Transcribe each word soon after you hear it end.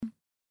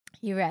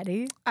You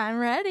ready? I'm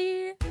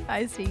ready.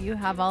 I see you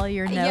have all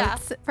your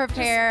notes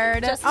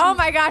prepared. Just oh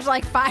my gosh,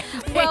 like 5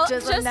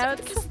 pages of just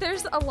notes. because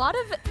there's a lot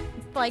of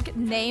like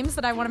names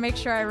that I want to make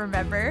sure I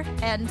remember,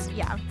 and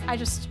yeah, I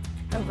just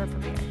over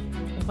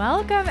prepared.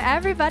 Welcome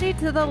everybody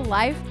to the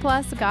Life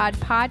Plus God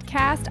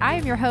podcast. I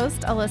am your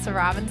host, Alyssa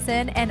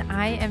Robinson, and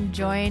I am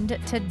joined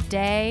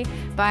today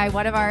by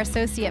one of our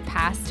associate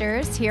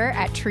pastors here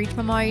at Treach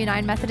Memorial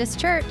United Methodist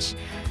Church,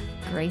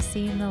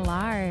 Gracie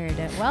Millard.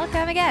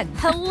 Welcome again.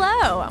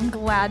 Hello. I'm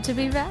glad to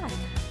be back.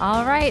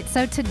 All right.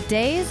 So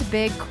today's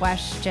big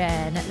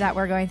question that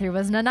we're going through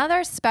was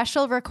another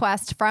special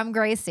request from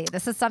Gracie.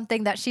 This is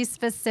something that she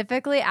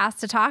specifically asked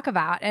to talk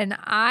about, and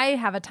I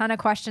have a ton of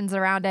questions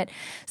around it.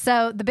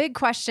 So the big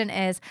question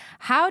is,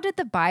 how did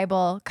the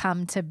Bible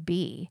come to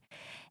be?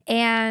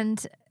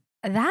 And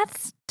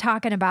that's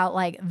talking about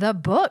like the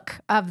book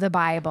of the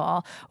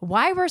Bible.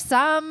 Why were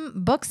some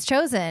books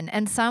chosen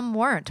and some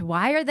weren't?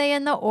 Why are they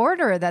in the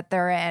order that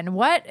they're in?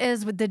 What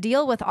is the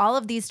deal with all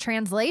of these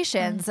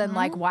translations? And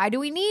like, why do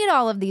we need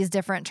all of these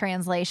different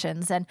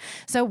translations? And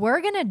so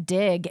we're going to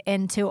dig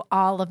into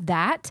all of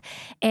that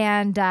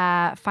and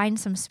find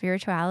some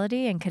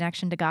spirituality and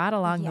connection to God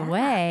along the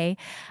way.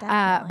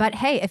 But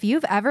hey, if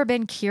you've ever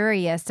been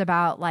curious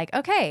about like,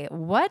 okay,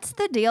 what's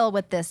the deal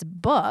with this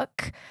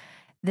book?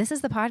 This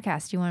is the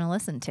podcast you want to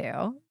listen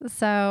to.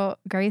 So,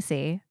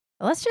 Gracie,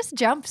 let's just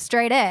jump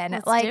straight in.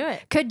 Let's like, do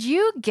it. Could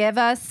you give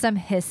us some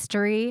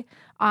history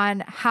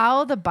on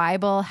how the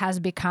Bible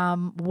has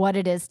become what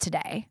it is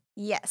today?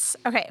 Yes.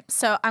 Okay.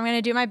 So I'm going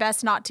to do my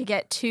best not to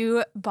get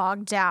too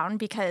bogged down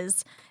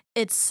because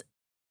it's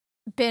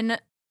been,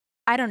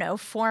 I don't know,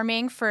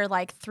 forming for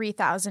like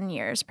 3,000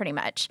 years pretty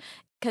much,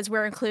 because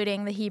we're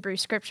including the Hebrew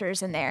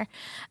scriptures in there.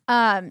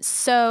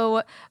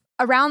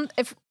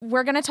 If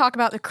we're going to talk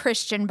about the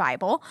Christian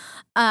Bible,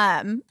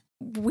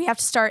 we have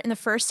to start in the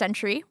first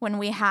century when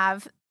we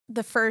have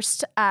the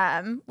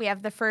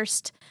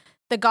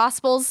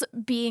Gospels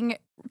being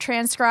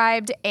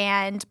transcribed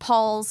and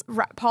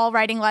Paul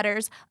writing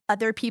letters,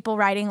 other people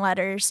writing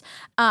letters.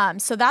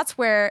 So that's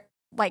where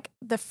like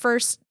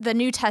the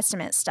New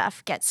Testament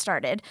stuff gets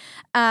started.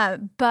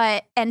 And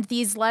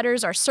these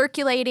letters are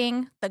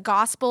circulating, the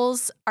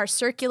Gospels are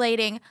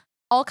circulating,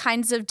 all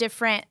kinds of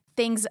different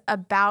things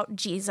about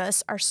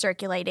Jesus are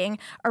circulating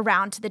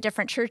around to the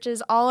different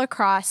churches all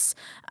across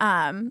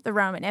the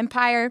Roman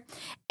Empire.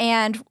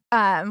 And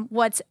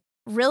what's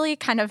really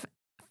kind of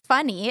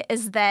funny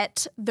is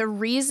that the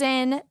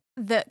reason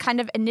the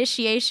kind of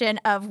initiation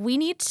of we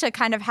need to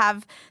kind of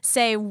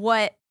say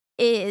what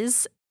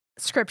is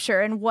Scripture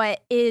and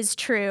what is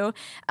true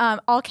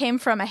all came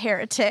from a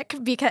heretic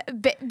because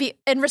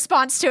in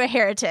response to a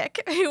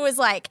heretic who was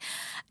like,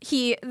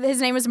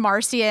 his name was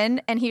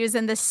Marcion, and he was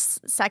in the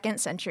 2nd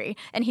century,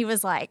 and he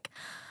was like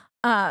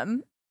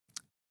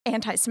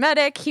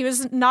anti-Semitic. He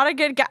was not a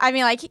good guy. I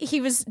mean, like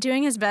he was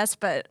doing his best,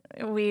 but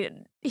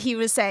he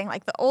was saying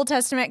like the Old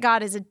Testament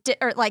God is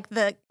like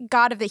the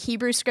God of the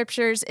Hebrew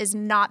scriptures is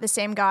not the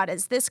same God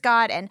as this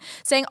God, and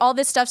saying all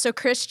this stuff. So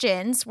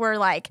Christians were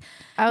like,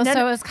 so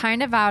it was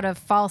kind of out of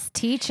false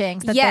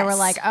teachings that they were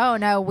like, oh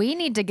no, we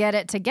need to get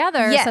it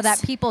together so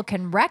that people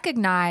can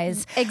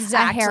recognize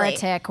a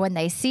heretic when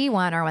they see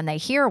one or when they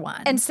hear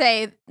one, and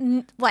say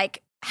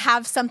like,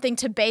 have something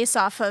to base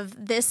off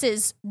of. This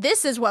is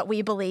what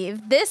we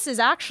believe. This is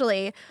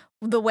actually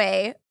the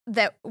way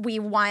that we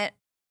want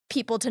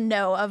people to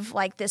know of,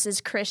 like, this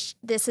is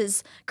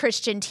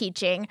Christian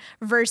teaching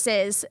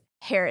versus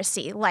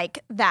heresy like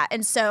that.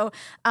 And so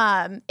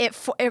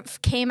it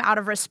came out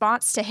of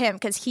response to him,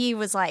 because he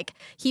was like,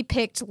 he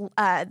picked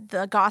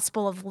the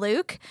Gospel of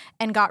Luke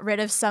and got rid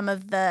of some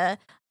of the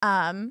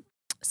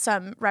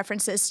some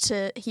references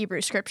to Hebrew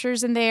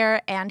scriptures in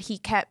there, and he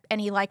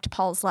liked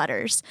Paul's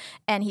letters,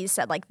 and he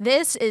said like,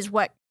 this is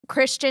what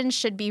Christians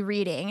should be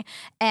reading.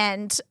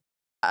 And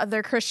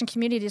other Christian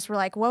communities were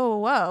like,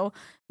 whoa,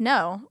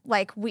 no,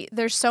 like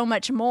there's so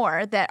much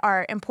more that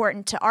are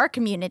important to our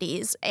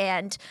communities.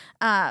 And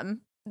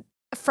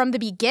from the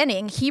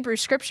beginning, Hebrew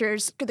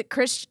scriptures, the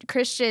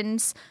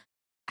Christians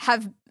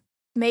have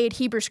made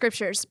Hebrew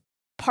scriptures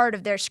part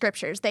of their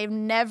scriptures. They've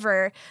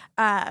never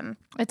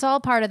it's all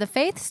part of the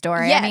faith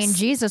story. Yes. I mean,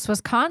 Jesus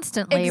was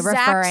constantly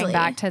referring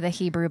back to the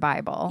Hebrew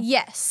Bible.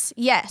 Yes.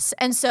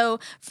 And so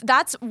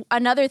that's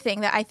another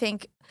thing that I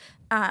think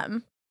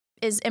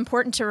is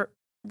important to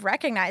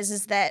recognize,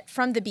 is that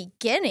from the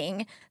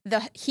beginning,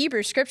 the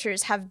Hebrew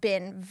scriptures have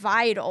been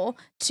vital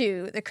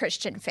to the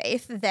Christian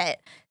faith, that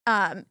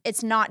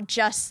it's not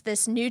just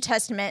this New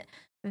Testament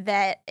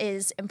that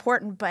is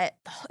important, but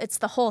it's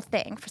the whole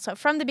thing. So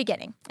from the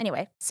beginning.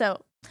 Anyway,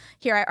 so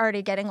here I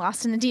already getting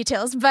lost in the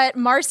details, but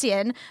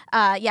Marcion,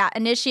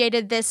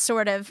 initiated this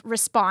sort of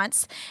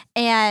response.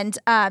 And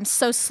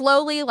so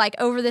slowly, like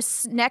over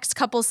this next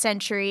couple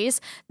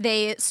centuries,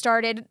 they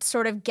started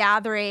sort of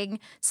gathering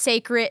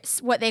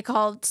what they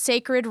called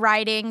sacred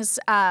writings,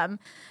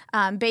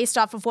 based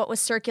off of what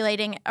was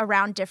circulating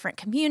around different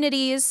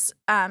communities,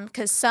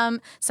 because some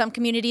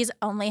communities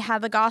only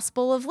had the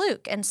Gospel of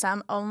Luke and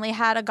some only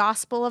had a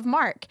Gospel of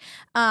Mark.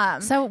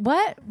 So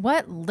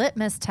what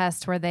litmus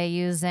test were they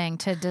using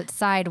to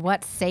decide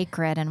what's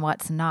sacred and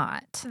what's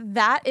not?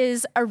 That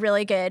is a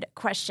really good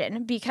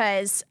question,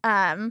 because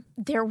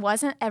there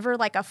wasn't ever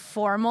like a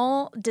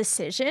formal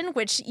decision,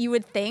 which you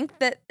would think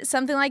that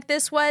something like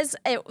this was.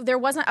 There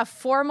wasn't a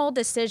formal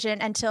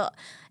decision until,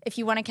 if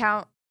you want to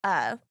count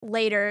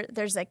later,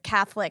 there's a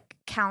Catholic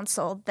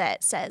council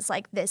that says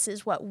like this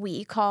is what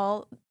we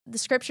call the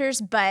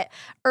scriptures. But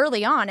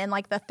early on in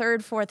like the 3rd,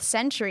 4th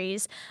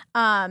centuries,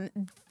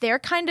 they're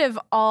kind of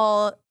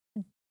all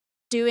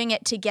doing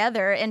it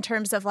together in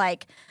terms of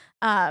like,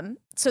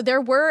 so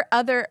there were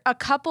a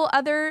couple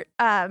other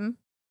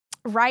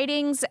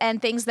writings and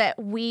things that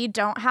we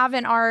don't have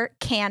in our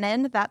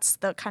canon. That's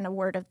the kind of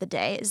word of the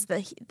day, is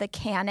the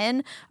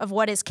canon of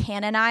what is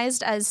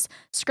canonized as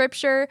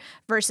scripture,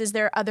 versus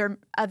there are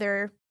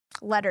other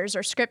letters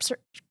or scripts,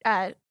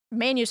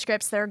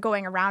 manuscripts that are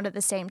going around at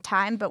the same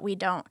time, but we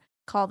don't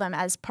call them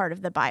as part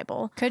of the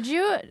Bible. Could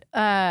you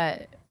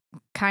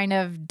kind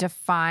of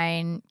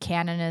define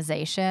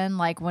canonization?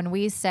 Like when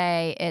we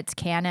say it's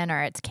canon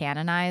or it's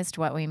canonized,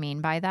 what we mean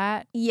by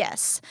that?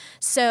 Yes.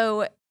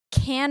 So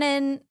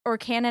canon or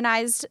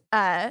canonized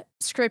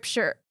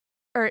scripture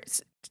or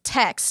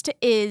text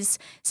is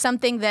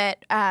something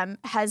that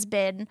has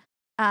been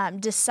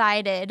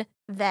decided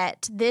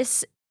that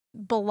this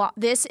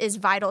is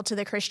vital to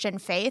the Christian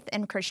faith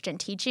and Christian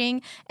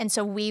teaching, and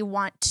so we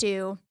want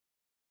to.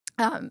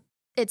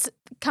 It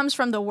comes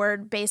from the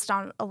word based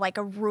on like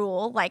a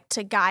rule, like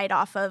to guide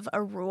off of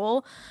a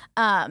rule,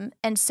 and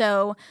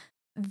so.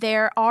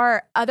 There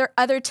are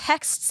other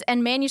texts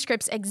and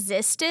manuscripts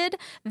existed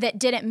that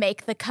didn't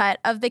make the cut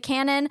of the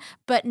canon,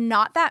 but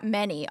not that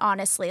many,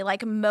 honestly.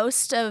 Like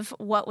most of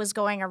what was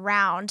going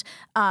around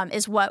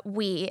is what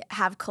we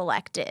have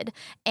collected.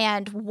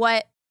 And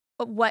what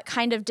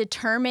kind of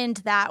determined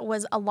that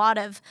was a lot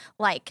of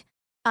like,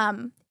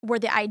 were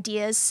the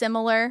ideas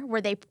similar? Were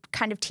they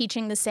kind of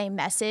teaching the same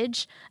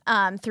message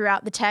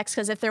throughout the text?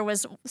 Because if there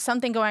was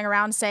something going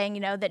around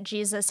saying, that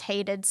Jesus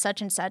hated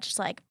such and such, it's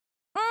like,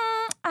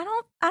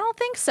 I don't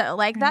think so.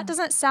 Like that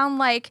doesn't sound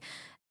like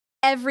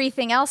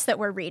everything else that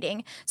we're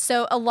reading.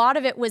 So a lot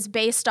of it was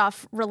based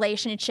off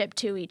relationship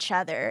to each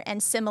other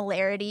and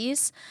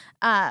similarities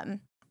to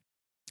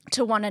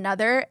one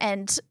another.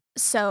 And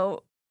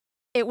so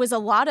it was a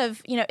lot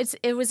of,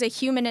 it was a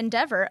human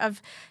endeavor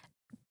of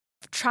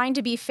trying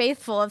to be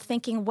faithful, of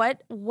thinking,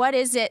 what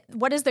does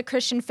the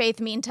Christian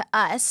faith mean to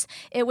us?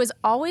 It was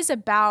always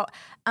about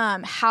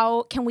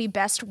how can we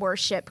best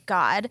worship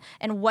God,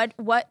 and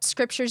what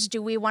scriptures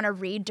do we want to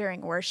read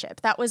during worship.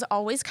 That was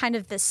always kind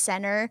of the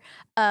center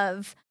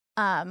of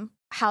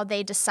how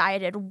they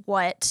decided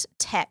what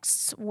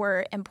texts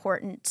were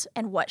important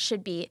and what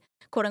should be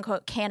quote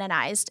unquote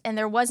canonized. And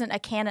there wasn't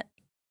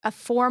a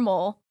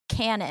formal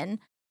canon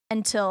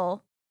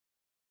until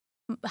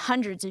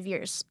hundreds of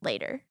years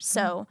later.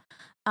 So,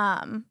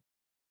 I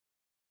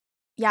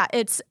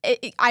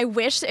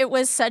wish it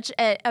was such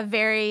a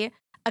very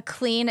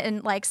clean,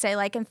 and like say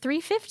like in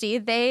 350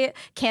 they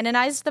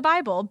canonized the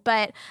Bible,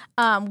 but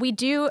we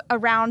do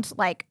around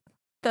like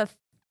the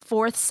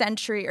 4th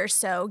century or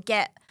so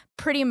get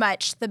pretty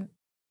much the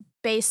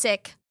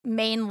basic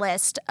main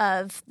list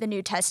of the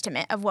New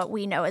Testament, of what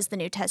we know as the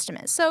New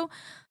Testament. So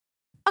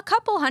a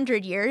couple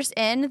hundred years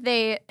in,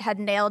 they had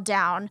nailed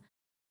down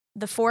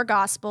the 4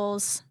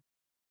 Gospels,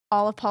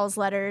 all of Paul's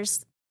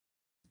letters,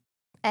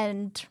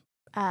 and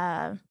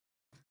a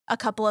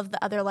couple of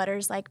the other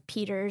letters like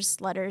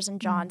Peter's letters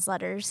and John's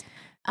letters.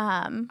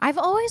 I've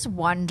always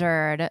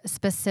wondered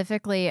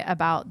specifically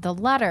about the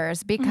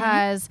letters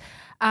because,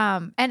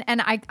 and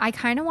I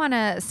kind of want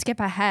to skip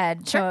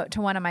ahead to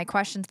one of my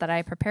questions that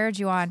I prepared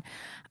you on.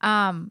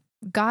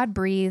 God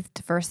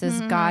breathed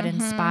versus God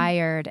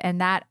inspired, and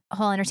that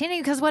whole understanding,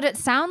 because what it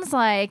sounds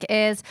like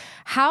is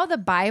how the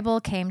Bible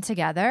came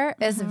together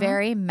is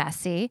very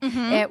messy.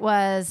 It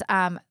was,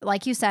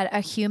 like you said,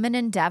 a human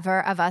endeavor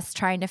of us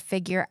trying to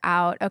figure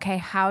out, okay,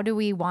 how do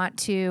we want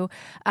to,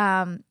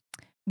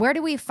 where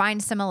do we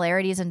find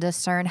similarities and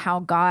discern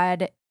how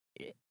God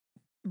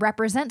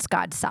represents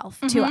God's self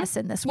to us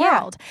in this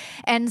world?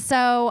 And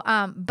so,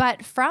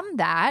 but from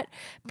that,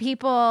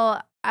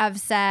 people have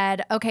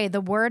said, okay, the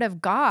word of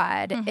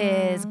God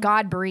is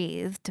God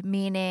breathed,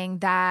 meaning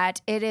that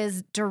it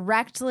is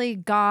directly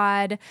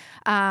God.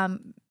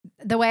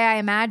 The way I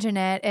imagine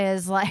it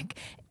is like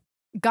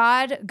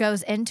God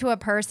goes into a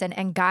person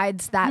and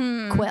guides that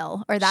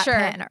quill or that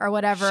pen or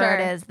whatever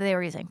it is they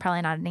were using.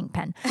 Probably not an ink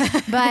pen.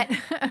 But,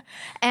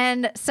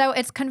 and so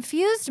it's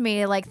confused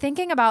me, like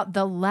thinking about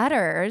the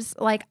letters.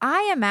 Like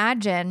I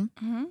imagine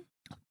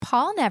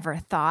Paul never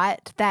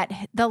thought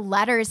that the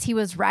letters he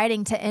was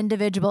writing to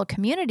individual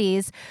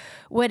communities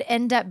would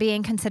end up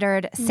being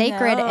considered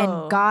sacred No.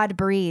 and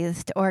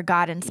God-breathed or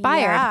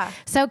God-inspired. Yeah.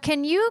 So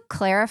can you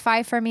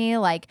clarify for me,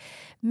 like,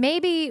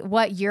 maybe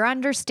what your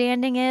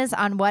understanding is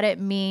on what it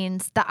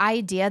means, the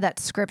idea that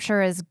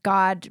scripture is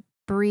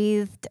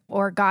God-breathed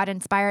or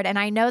God-inspired? And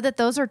I know that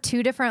those are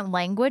two different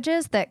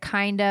languages that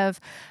kind of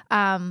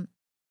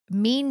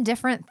mean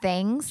different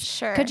things.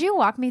 Sure. Could you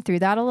walk me through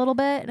that a little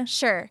bit?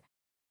 Sure.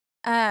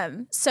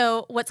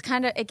 So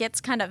it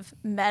gets kind of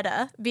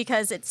meta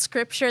because it's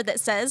scripture that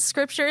says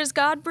scripture is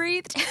God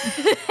breathed.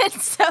 And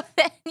so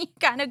then you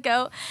kind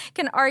of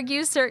can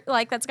argue,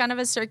 like that's kind of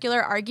a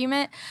circular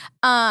argument.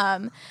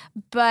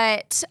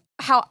 But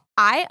how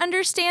I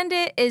understand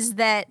it is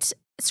that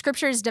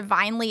scripture is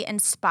divinely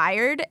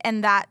inspired,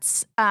 and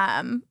that's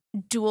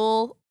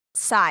dual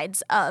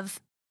sides of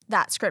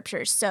that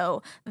scripture.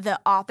 So the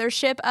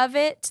authorship of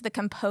it, the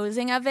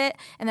composing of it,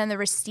 and then the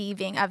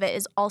receiving of it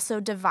is also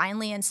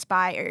divinely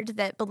inspired,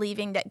 that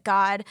believing that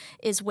God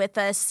is with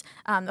us,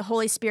 the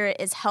Holy Spirit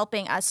is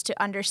helping us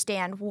to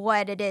understand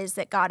what it is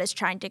that God is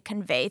trying to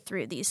convey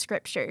through these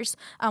scriptures,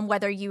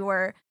 whether you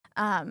were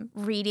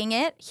reading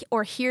it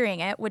or hearing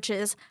it, which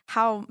is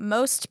how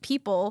most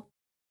people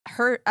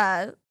heard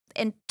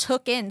and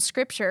took in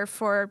scripture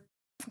for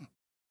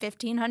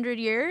 1,500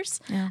 years.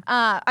 Yeah.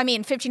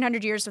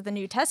 1,500 years of the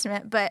New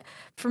Testament, but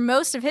for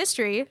most of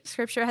history,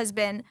 scripture has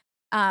been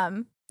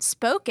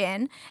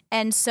spoken.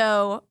 And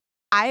so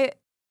I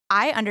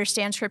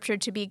understand scripture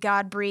to be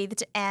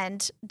God-breathed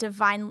and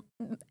divine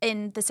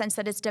in the sense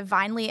that it's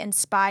divinely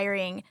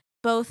inspiring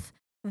both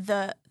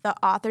the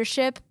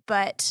authorship,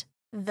 but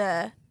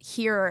the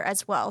hearer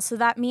as well. So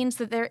that means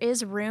that there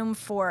is room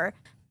for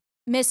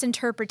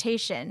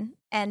misinterpretation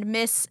and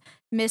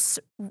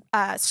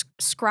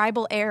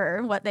scribal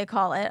error, what they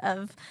call it,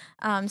 of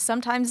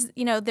sometimes,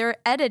 they're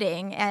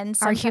editing and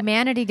Our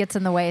humanity gets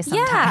in the way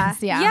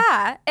sometimes.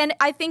 Yeah. And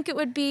I think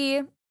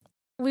we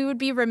would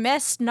be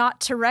remiss not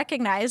to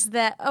recognize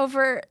that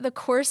over the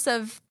course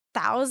of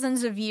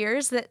thousands of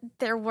years that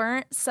there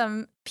weren't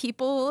some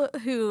people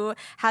who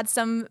had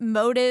some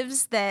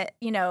motives that,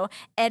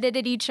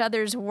 edited each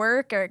other's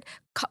work or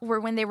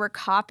when they were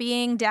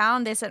copying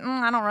down, they said,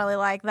 I don't really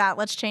like that.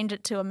 Let's change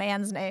it to a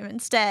man's name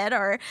instead,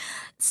 or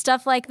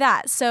stuff like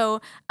that. So,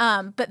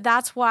 but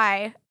that's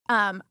why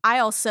how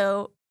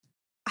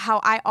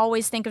I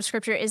always think of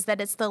scripture is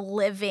that it's the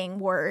living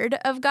word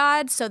of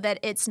God, so that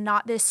it's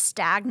not this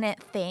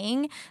stagnant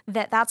thing,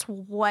 that's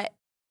what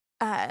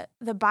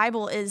the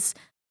Bible is.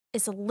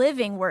 It's a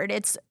living word.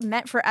 It's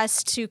meant for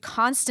us to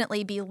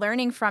constantly be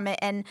learning from it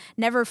and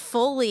never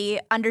fully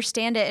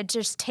understand it and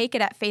just take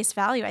it at face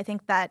value. I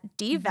think that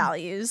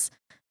devalues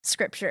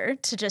scripture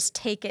to just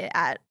take it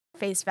at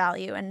face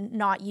value and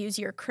not use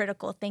your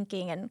critical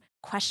thinking and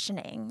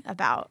questioning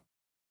about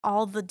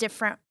all the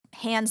different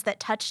hands that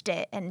touched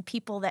it and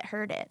people that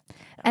heard it.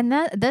 And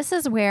this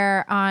is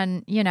where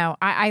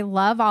I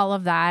love all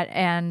of that,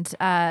 and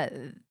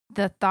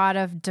the thought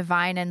of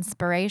divine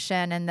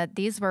inspiration, and that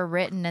these were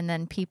written and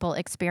then people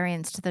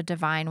experienced the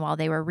divine while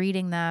they were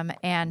reading them.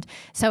 And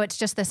so it's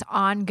just this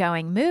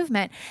ongoing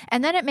movement.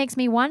 And then it makes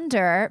me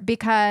wonder,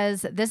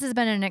 because this has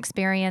been an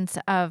experience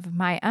of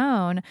my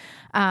own,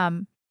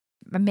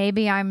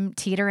 maybe I'm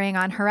teetering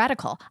on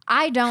heretical.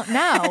 I don't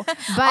know,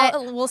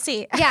 but we'll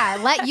see. Yeah.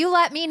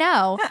 Let me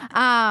know.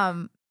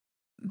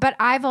 But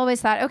I've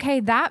always thought, okay,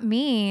 that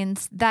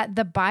means that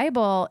the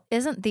Bible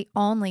isn't the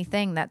only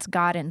thing that's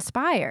God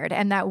inspired,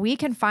 and that we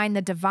can find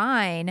the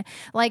divine.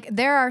 Like,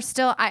 there are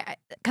still,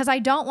 because I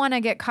don't want to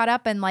get caught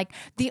up in like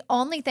the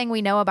only thing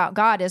we know about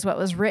God is what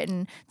was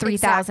written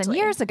 3,000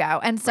 years ago.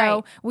 And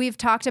so we've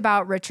talked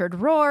about Richard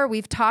Rohr.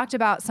 We've talked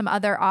about some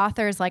other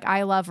authors. Like,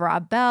 I love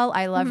Rob Bell.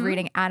 I love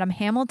reading Adam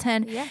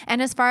Hamilton. Yeah.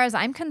 And as far as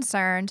I'm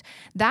concerned,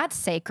 that's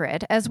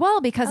sacred as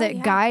well, because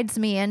it guides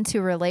me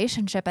into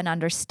relationship and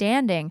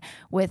understanding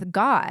with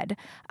God.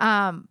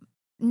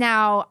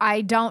 Now,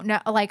 I don't know,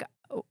 like,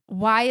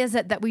 why is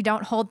it that we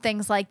don't hold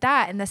things like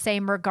that in the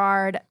same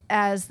regard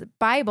as the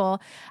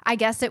Bible? I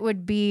guess it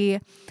would be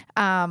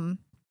the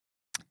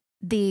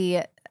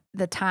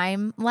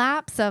time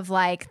lapse of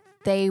like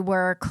they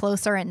were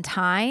closer in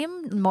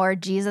time, more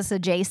Jesus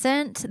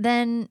adjacent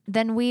than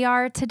we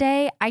are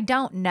today. I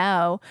don't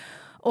know.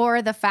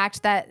 Or the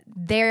fact that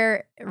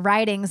their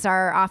writings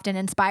are often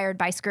inspired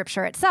by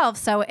scripture itself.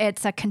 So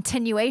it's a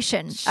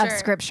continuation of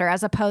scripture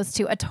as opposed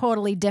to a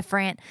totally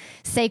different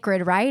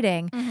sacred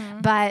writing.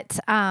 But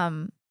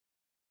I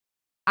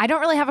don't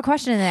really have a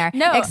question in there.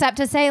 No. Except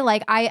to say,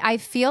 like, I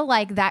feel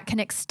like that can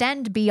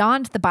extend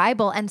beyond the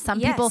Bible, and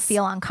some people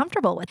feel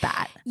uncomfortable with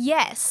that.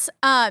 Yes.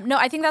 No,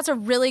 I think that's a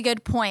really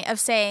good point of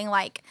saying,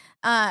 like,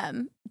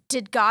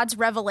 did God's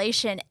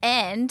revelation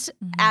end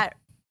at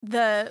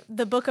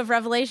the book of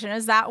Revelation?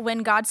 Is that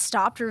when God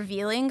stopped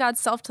revealing God's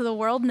self to the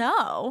world?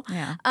 No.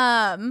 Yeah.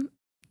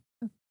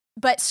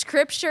 But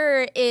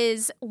scripture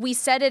we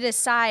set it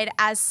aside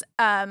as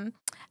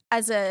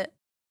a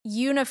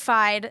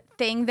unified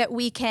thing that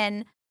we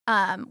can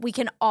we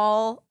can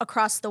all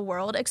across the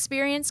world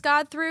experience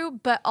God through,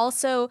 but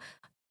also,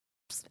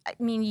 I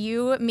mean,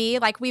 you, me,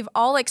 like we've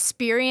all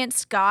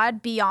experienced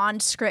God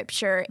beyond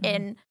scripture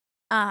in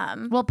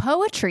well,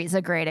 poetry is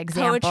a great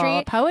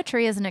example.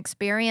 Poetry is an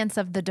experience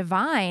of the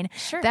divine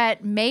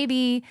that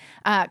maybe,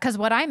 because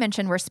what I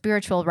mentioned were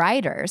spiritual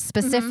writers,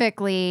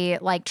 specifically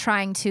like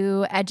trying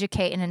to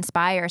educate and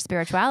inspire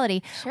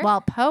spirituality,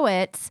 while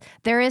poets,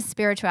 there is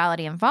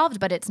spirituality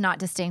involved, but it's not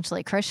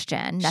distinctly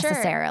Christian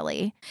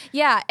necessarily.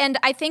 Yeah, and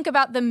I think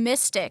about the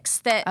mystics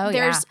that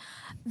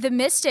the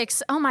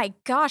mystics, oh my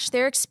gosh,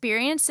 their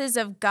experiences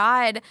of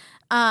God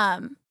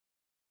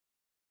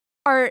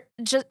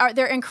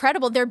they're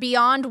incredible. They're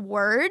beyond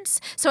words.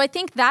 So I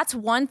think that's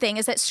one thing,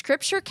 is that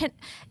scripture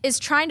is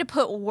trying to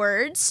put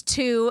words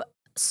to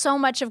so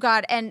much of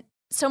God, and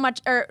so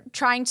much, or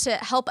trying to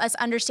help us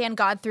understand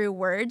God through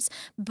words,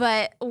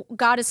 but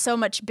God is so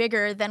much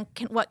bigger than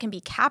what can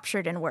be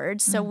captured in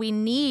words. So we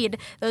need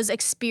those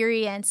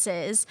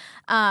experiences.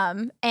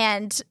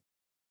 And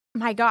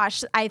my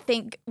gosh, I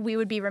think we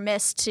would be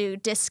remiss to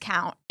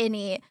discount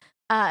any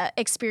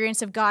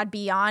experience of God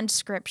beyond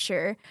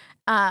scripture.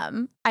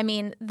 I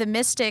mean, the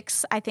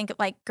mystics, I think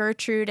like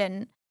Gertrude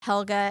and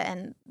Helga,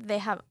 and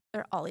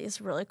they're all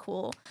these really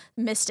cool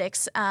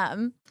mystics.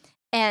 And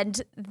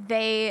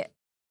the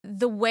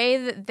way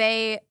that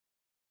they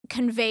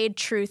conveyed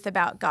truth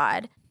about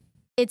God,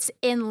 it's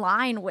in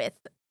line with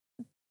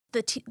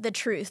the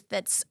truth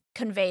that's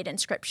conveyed in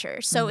scripture.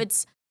 So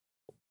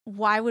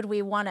why would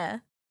we want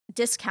to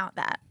discount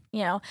that?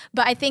 You know,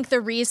 but I think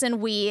the reason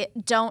we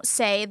don't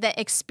say that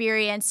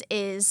experience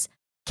is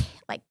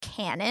like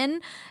canon,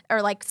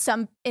 or like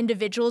some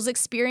individuals'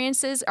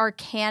 experiences are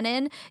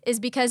canon, is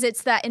because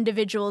it's that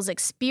individual's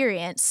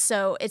experience.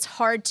 So it's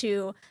hard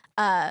to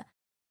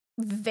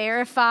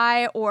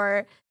verify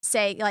or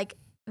say like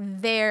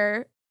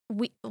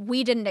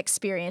we didn't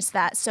experience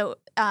that. So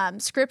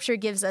scripture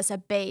gives us a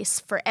base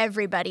for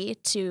everybody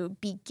to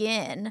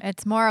begin.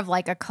 It's more of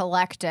like a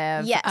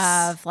collective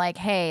of like,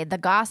 hey, the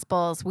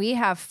Gospels, we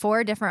have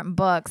 4 different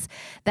books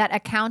that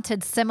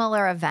accounted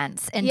similar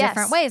events in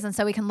different ways. And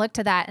so we can look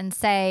to that and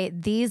say,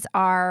 these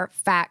are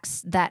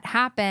facts that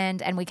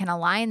happened, and we can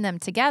align them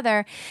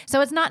together.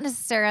 So it's not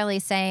necessarily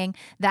saying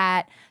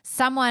that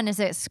someone's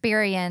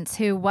experience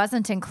who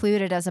wasn't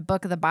included as a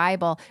book of the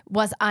Bible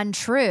was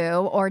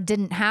untrue or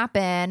didn't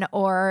happen,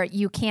 or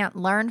you can't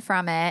learn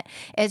from it.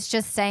 It's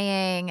just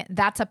saying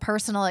that's a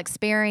personal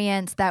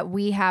experience that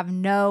we have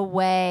no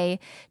way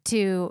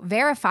to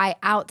verify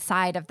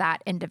outside of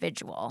that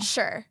individual.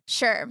 Sure.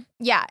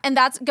 Yeah. And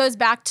that goes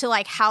back to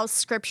like how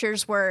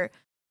scriptures were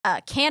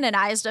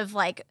canonized, of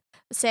like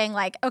saying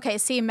like, okay,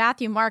 see,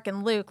 Matthew, Mark,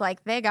 and Luke,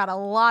 like they got a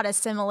lot of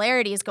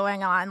similarities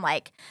going on.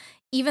 Like,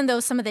 even though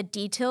some of the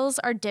details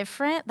are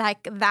different,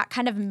 like that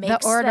kind of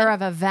makes the order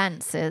of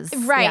events is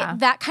right. Yeah.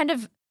 That kind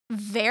of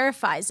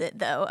verifies it,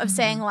 though, of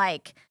saying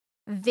like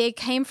they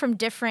came from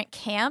different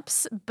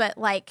camps, but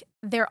like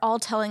they're all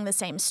telling the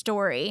same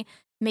story.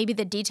 Maybe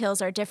the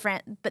details are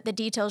different, but the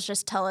details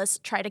just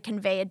try to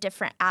convey a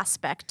different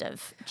aspect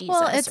of Jesus.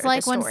 Well, it's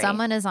like when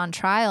someone is on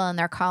trial and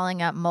they're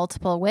calling up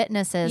multiple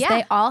witnesses,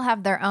 they all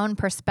have their own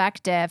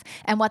perspective.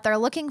 And what they're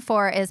looking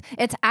for is,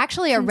 it's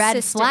actually a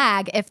red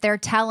flag if they're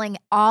telling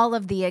all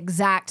of the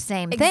exact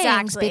same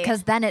things,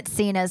 because then it's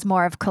seen as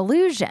more of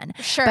collusion.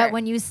 Sure. But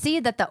when you see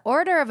that the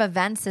order of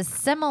events is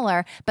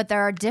similar, but there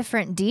are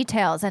different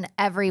details in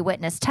every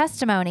witness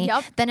testimony,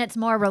 then it's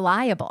more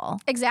reliable.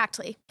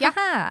 Exactly.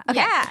 Yeah. Okay.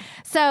 Yeah.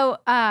 So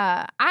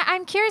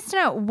I'm curious to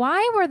know,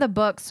 why were the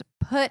books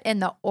put in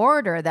the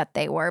order that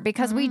they were?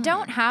 Because we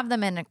don't have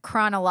them in a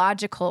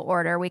chronological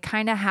order. We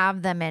kind of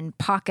have them in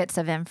pockets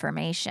of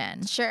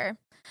information. Sure.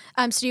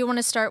 So do you want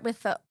to start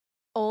with the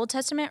Old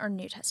Testament or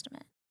New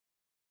Testament?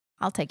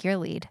 I'll take your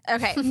lead.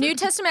 Okay. New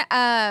Testament,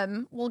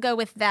 we'll go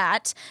with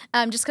that,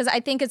 just because I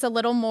think it's a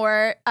little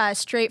more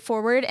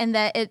straightforward, and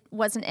that it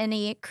wasn't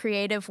any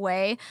creative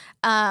way.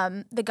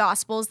 The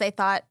Gospels, they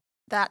thought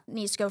that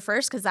needs to go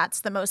first because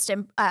that's the most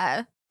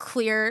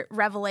clear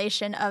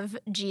revelation of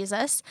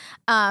Jesus.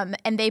 And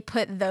they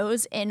put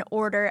those in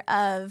order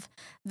of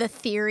the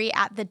theory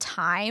at the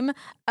time,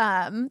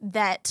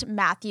 that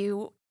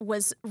Matthew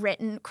was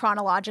written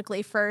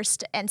chronologically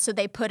first. And so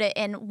they put it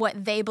in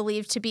what they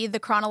believed to be the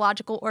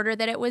chronological order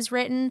that it was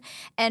written.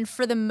 And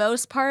for the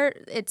most part,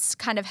 it's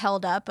kind of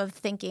held up of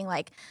thinking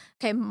like,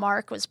 okay,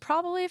 Mark was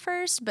probably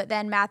first, but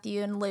then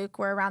Matthew and Luke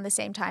were around the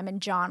same time,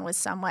 and John was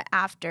somewhat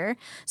after.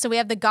 So we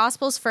have the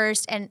Gospels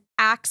first, and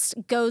Acts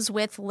goes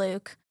with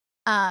Luke.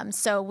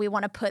 So we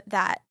want to put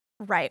that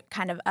right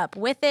kind of up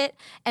with it.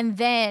 And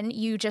then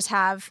you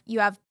have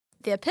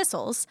the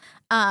epistles,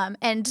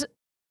 and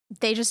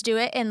they just do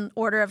it in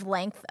order of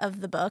length of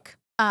the book.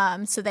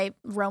 So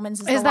Romans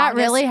is the longest. That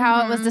really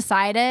how it was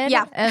decided?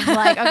 Yeah. It's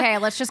like, okay,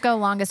 let's just go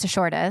longest to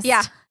shortest.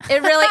 Yeah.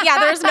 It really,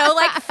 there's no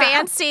like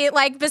fancy,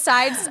 like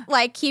besides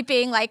like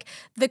keeping like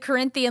the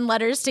Corinthian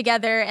letters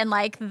together and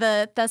like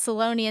the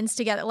Thessalonians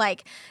together,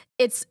 like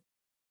it's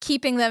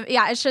keeping them.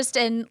 Yeah, it's just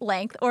in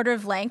length, order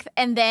of length.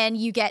 And then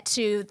you get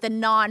to the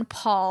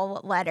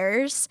non-Paul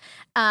letters.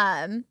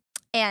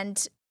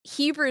 And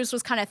Hebrews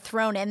was kind of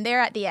thrown in there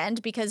at the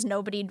end because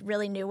nobody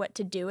really knew what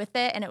to do with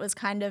it. And it was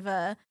kind of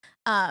a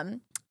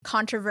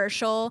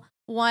controversial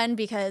one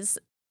because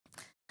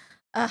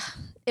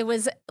it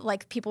was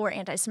like people were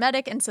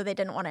anti-Semitic, and so they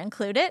didn't want to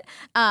include it.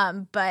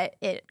 But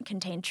it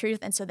contained truth,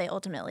 and so they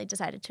ultimately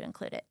decided to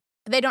include it.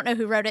 They don't know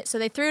who wrote it, so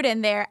they threw it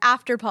in there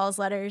after Paul's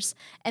letters.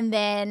 And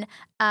then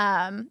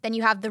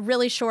you have the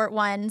really short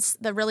ones,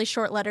 the really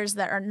short letters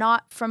that are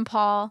not from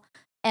Paul.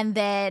 And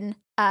then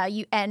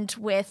you end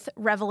with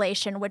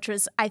Revelation, which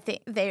was, I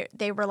think,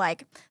 they were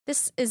like,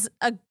 this is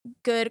a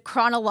good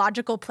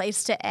chronological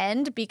place to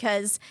end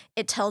because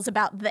it tells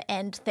about the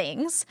end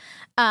things.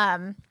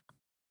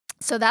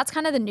 So that's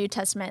kind of the New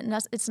Testament, and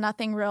it's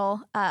nothing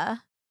real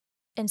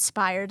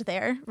inspired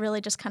there, really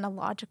just kind of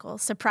logical,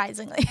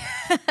 surprisingly.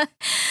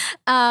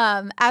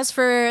 As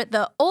for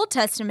the Old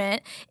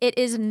Testament, it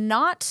is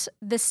not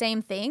the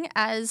same thing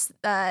as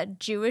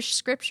Jewish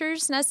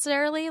scriptures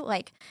necessarily,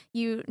 like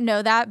you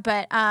know that,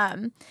 but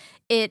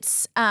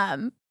it's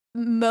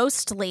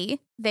mostly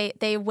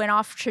they went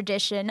off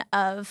tradition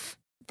of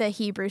the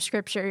Hebrew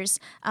scriptures,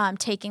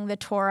 taking the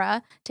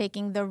Torah,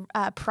 taking the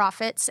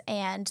prophets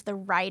and the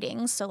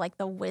writings, so like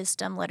the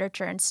wisdom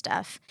literature and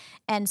stuff.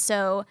 And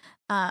so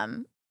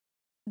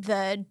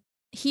the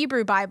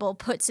Hebrew Bible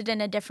puts it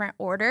in a different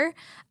order.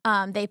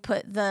 They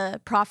put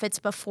the prophets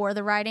before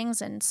the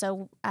writings, and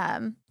so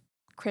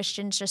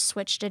Christians just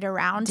switched it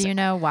around. Do you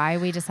know why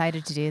we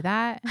decided to do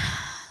that?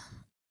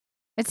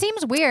 It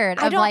seems weird.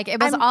 It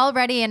was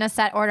already in a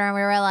set order, and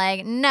we were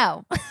like,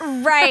 no.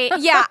 Right.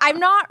 Yeah. I'm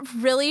not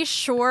really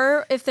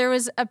sure if there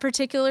was a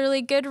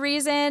particularly good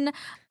reason.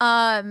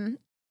 The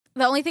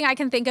only thing I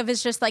can think of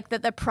is just like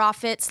that the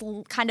prophets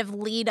kind of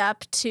lead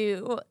up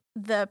to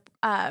the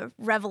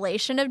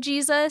revelation of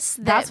Jesus.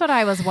 That's what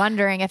I was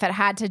wondering, if it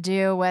had to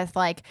do with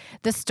like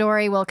the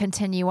story will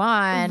continue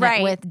on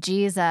with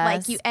Jesus.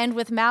 Like you end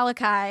with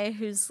Malachi,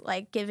 who's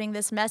like giving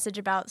this message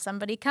about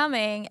somebody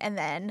coming, and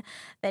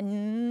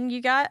then you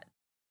got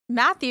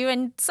Matthew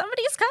and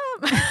somebody's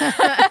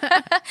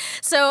come.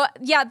 So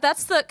yeah,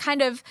 that's the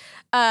kind of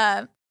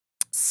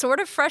sort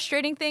of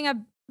frustrating thing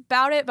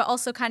about it, but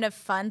also kind of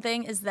fun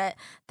thing is that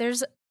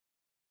there's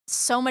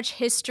so much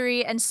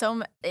history and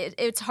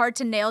it's hard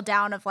to nail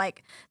down of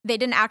like they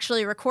didn't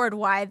actually record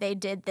why they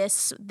did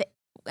this, they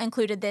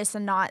included this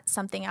and not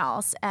something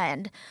else.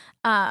 And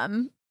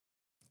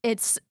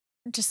it's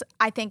just,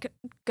 I think,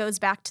 goes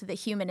back to the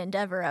human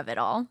endeavor of it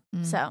all.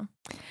 So,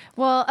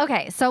 well,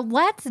 okay, so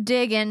let's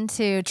dig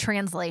into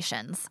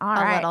translations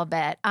a little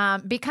bit,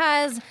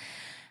 because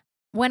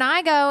when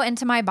I go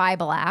into my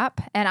Bible app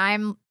and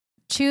I'm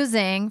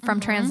choosing from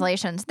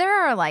translations, there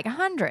are like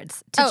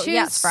hundreds to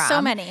choose from.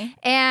 So many.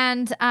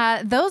 And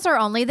those are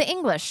only the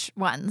English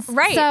ones.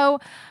 Right. So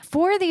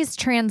for these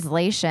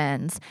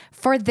translations,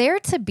 for there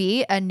to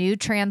be a new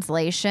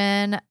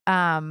translation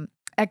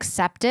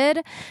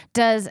accepted,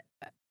 does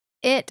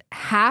it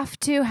have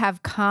to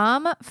have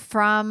come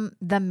from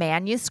the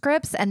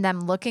manuscripts and them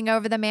looking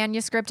over the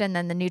manuscript and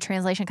then the new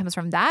translation comes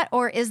from that?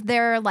 Or is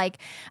there like,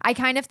 I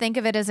kind of think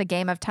of it as a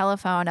game of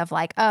telephone of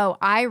like, oh,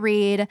 I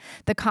read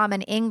the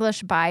Common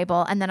English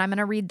Bible and then I'm going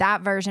to read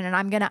that version and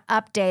I'm going to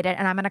update it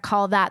and I'm going to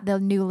call that the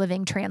New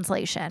Living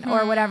Translation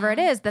or whatever it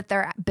is that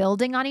they're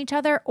building on each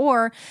other?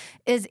 Or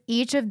are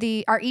each of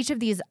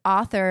these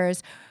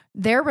authors,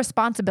 their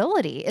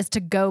responsibility is to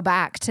go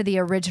back to the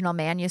original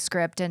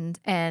manuscript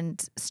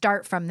and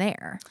start from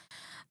there?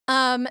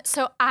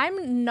 So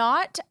I'm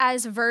not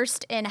as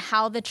versed in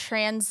how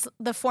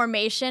the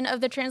formation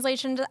of the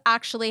translations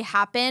actually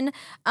happen.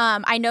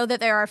 I know that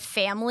there are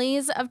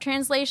families of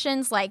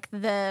translations, like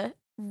the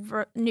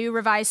New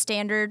Revised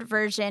Standard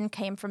Version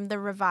came from the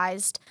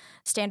Revised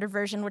Standard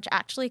Version, which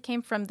actually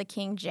came from the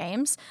King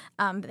James.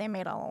 They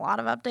made a lot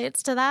of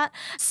updates to that.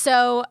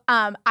 So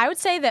I would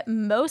say that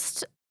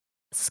most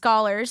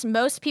scholars,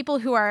 most people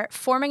who are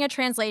forming a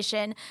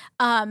translation,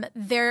 can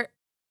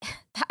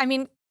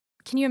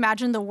you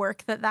imagine the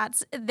work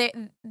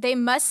they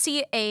must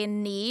see a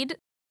need,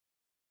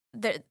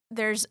 that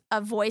there's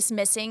a voice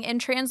missing in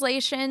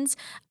translations.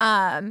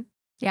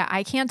 Yeah,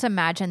 I can't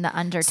imagine the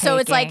undertaking. So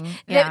it's like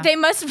they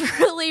must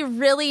really,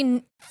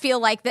 really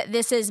feel like that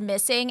this is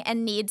missing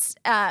and needs.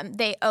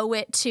 They owe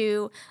it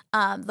to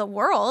the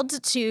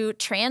world to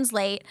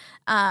translate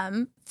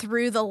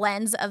through the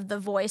lens of the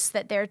voice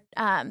that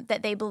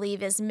they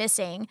believe is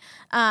missing.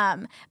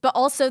 But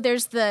also,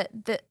 there's the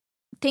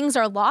things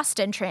are lost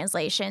in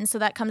translation, so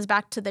that comes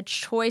back to the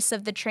choice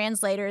of the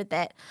translator.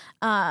 That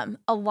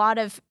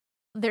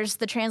there's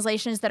the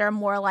translations that are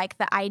more like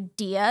the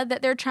idea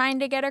that they're trying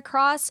to get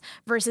across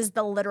versus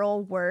the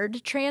literal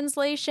word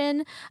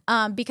translation.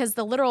 Because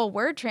the literal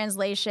word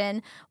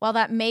translation, while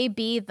that may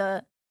be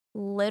the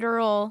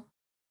literal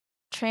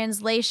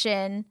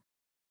translation,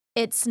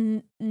 it's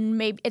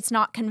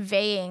not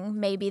conveying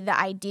maybe the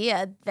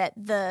idea that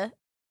the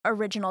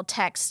original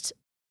text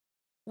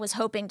was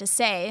hoping to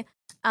say.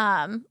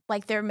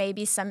 Like there may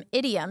be some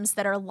idioms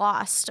that are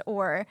lost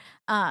or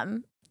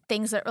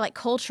things that are like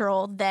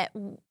cultural that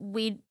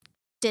we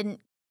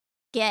didn't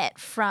get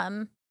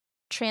from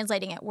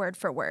translating it word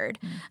for word.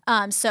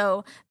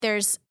 So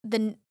there's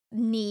the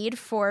need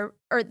for,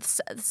 or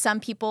some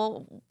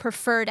people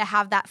prefer to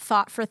have that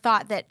thought for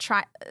thought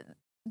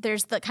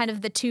there's the kind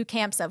of the two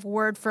camps of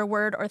word for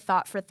word or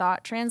thought for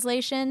thought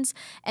translations.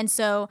 And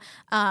so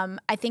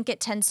I think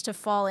it tends to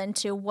fall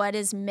into what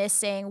is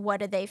missing. What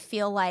do they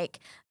feel like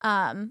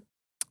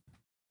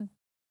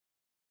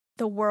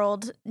the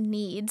world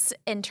needs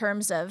in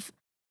terms of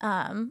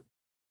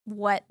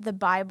what the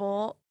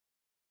Bible,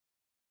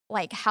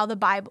 like how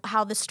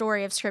the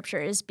story of Scripture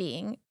is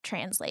being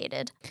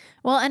translated.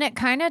 Well, and it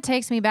kind of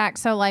takes me back.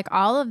 So like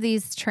all of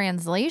these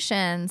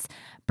translations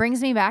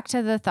brings me back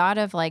to the thought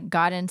of like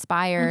God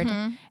inspired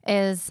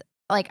is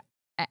like,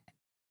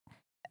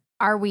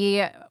 are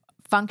we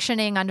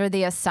functioning under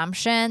the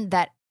assumption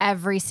that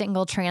every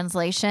single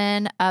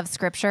translation of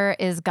Scripture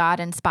is God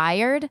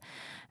inspired?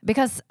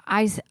 Because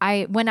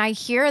I when I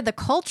hear the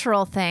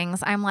cultural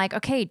things, I'm like,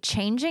 okay,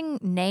 changing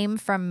name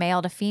from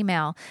male to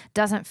female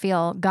doesn't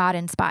feel God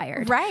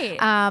inspired. Right.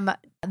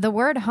 The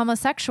word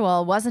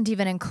homosexual wasn't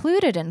even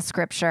included in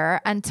Scripture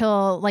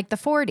until like the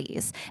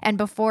 40s. And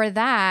before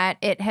that,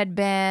 it had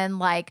been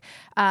like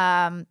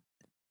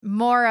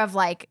more of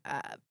like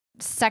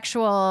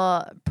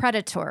sexual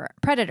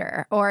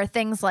predator or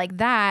things like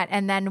that.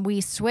 And then we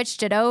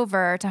switched it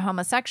over to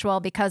homosexual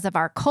because of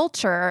our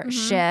culture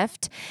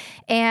shift.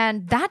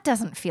 And that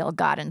doesn't feel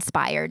God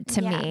inspired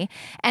to me.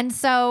 And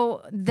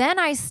so then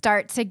I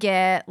start to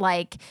get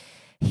like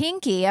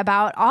hinky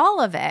about all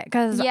of it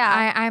because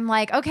I'm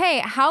like, okay,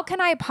 how can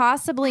I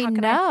possibly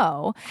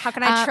know? How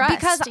can I trust?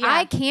 Because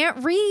I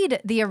can't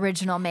read the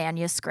original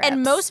manuscript.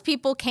 And most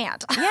people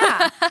can't.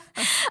 Yeah.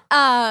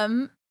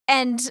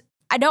 And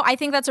I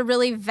think that's a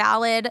really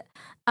valid,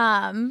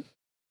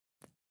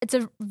 it's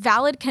a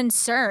valid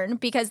concern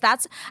because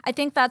I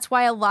think that's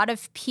why a lot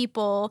of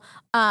people,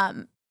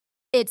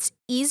 it's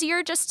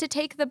easier just to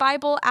take the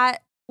Bible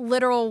at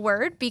literal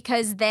word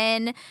because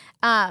then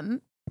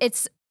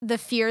it's the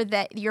fear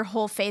that your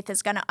whole faith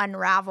is going to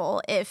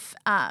unravel if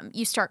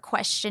you start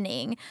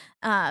questioning,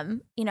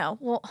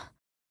 well,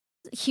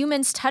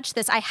 humans touch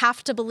this. I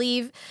have to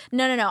believe,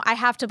 no. I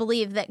have to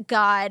believe that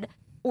God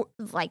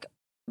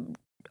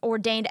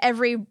ordained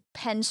every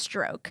pen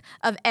stroke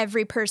of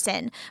every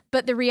person.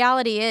 But the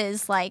reality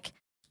is like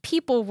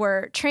people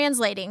were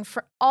translating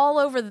for all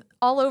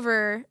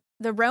over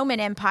the Roman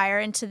Empire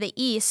into the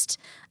East,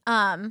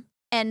 and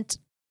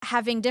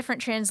having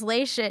different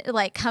translation,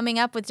 like coming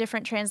up with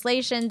different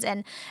translations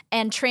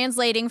and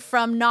translating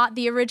from not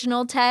the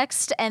original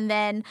text. And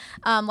then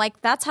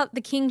like that's how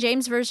the King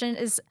James Version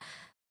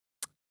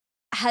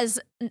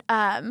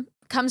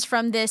comes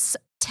from this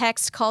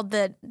text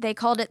they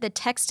called it the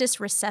Textus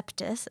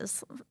Receptus,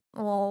 is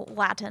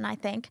Latin, I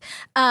think.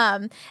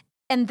 And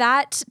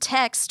that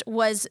text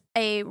was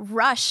a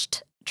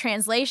rushed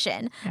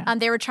translation.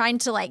 They were trying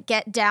to like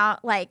get down,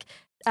 like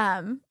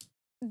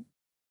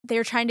they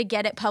were trying to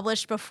get it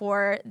published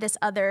before this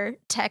other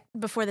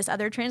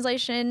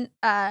translation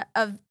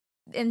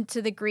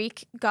into the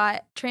Greek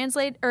got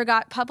translated or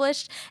got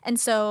published. And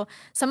so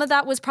some of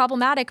that was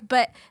problematic,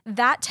 but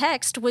that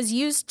text was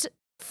used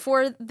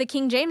for the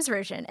King James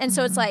Version. And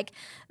so it's like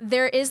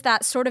there is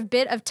that sort of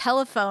bit of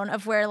telephone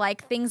of where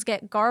like things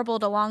get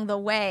garbled along the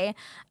way.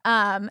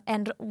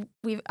 And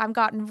I've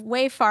gotten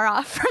way far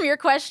off from your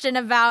question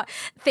about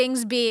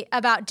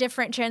about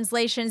different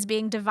translations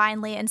being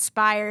divinely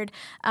inspired,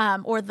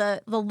 or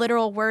the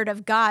literal word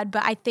of God.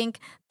 But I think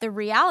the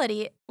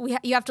reality,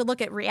 you have to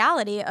look at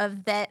reality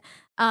of that.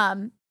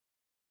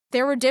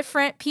 There were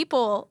different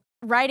people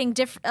writing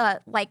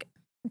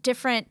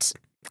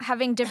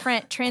having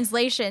different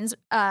translations,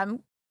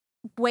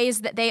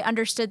 ways that they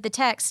understood the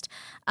text.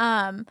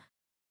 But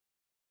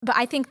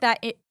I think that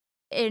it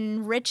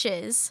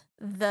enriches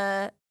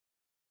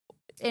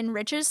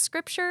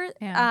Scripture,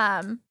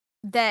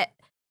 that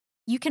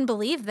you can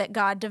believe that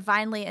God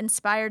divinely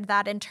inspired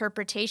that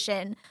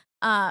interpretation,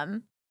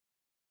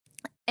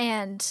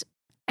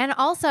 and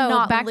also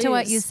back to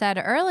what you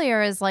said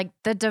earlier is like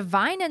the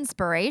divine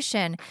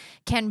inspiration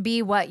can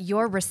be what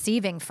you're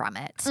receiving from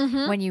it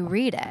when you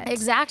read it.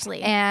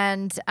 Exactly.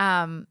 And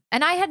I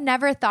had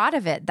never thought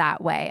of it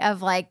that way,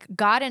 of like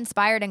God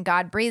inspired and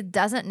God breathed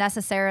doesn't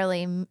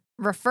necessarily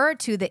refer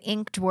to the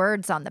inked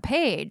words on the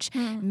page.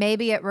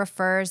 Maybe it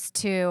refers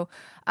to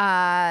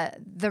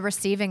the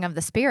receiving of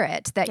the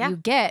Spirit that you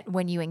get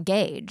when you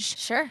engage.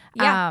 Sure.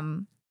 Yeah.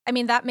 I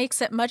mean, that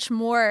makes it much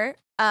more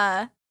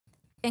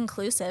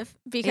inclusive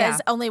because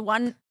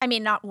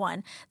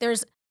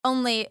there's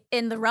only,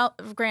 in the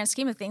grand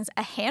scheme of things,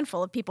 a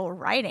handful of people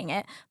writing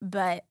it,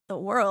 but the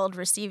world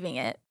receiving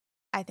it,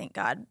 I think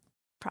God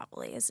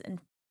probably is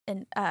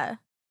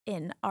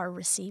in our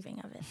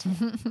receiving of it.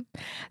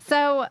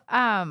 So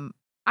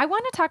I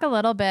want to talk a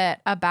little bit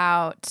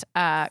about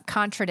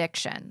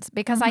contradictions,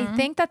 because I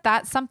think that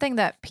that's something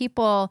that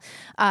people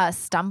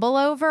stumble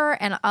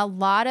over. And a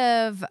lot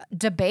of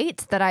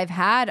debates that I've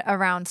had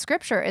around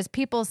scripture is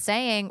people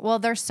saying, well,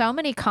 there's so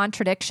many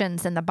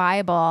contradictions in the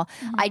Bible.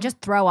 I just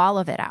throw all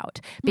of it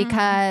out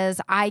because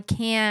I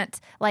can't,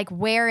 like,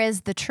 where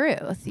is the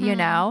truth? You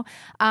know?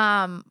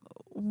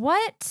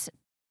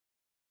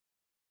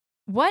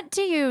 What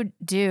do you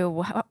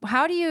do?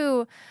 How do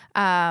you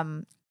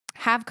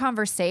have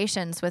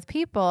conversations with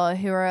people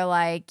who are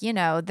like, you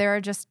know, there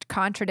are just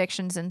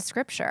contradictions in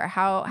scripture?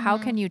 How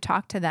can you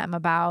talk to them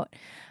about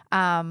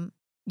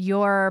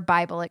your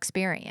Bible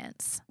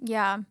experience?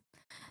 Yeah.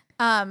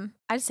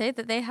 I'd say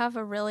that they have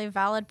a really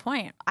valid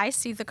point. I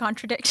see the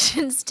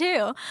contradictions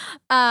too.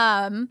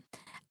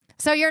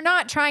 So you're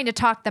not trying to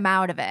talk them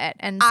out of it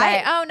and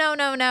say, oh,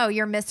 no,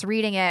 you're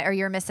misreading it or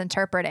you're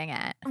misinterpreting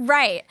it.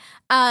 Right.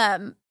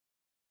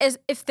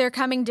 If they're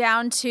coming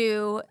down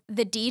to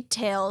the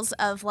details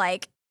of,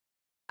 like,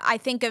 I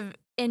think of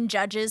in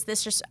Judges,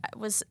 this just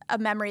was a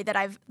memory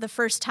that the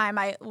first time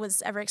I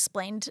was ever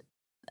explained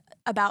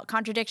about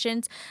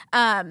contradictions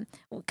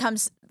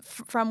comes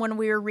from when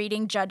we were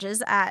reading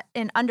Judges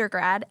in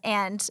undergrad.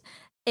 And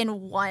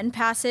in one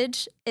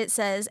passage, it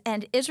says,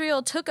 and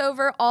Israel took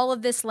over all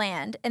of this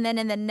land. And then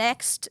in the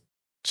next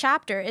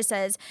chapter, it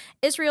says,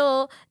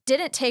 Israel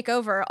didn't take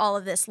over all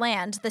of this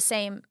land,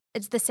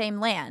 it's the same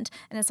land.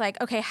 And it's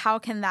like, okay, how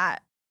can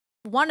that,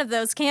 one of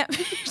those can't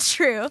be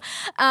true.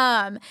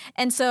 And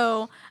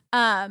so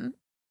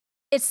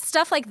it's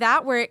stuff like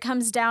that where it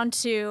comes down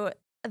to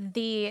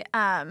the,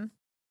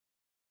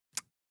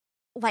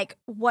 like,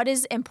 what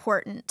is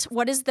important?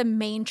 What is the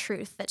main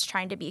truth that's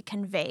trying to be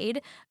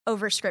conveyed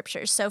over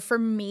scripture? So for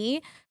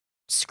me,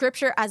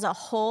 scripture as a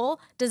whole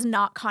does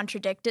not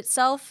contradict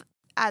itself.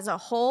 As a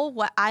whole,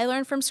 what I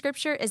learned from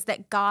scripture is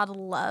that God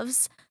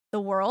loves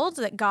the world,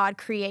 that God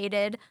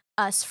created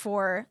us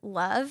for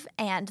love,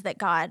 and that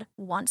God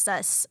wants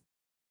us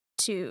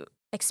to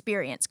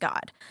experience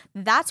God.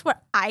 That's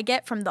what I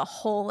get from the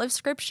whole of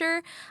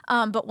scripture.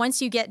 But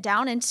once you get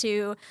down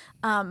into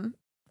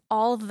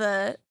all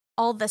the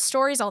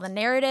stories, all the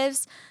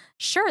narratives,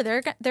 sure,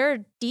 there are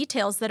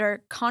details that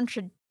are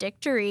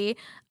contradictory,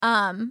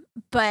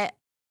 but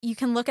you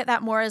can look at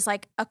that more as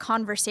like a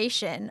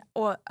conversation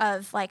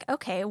of like,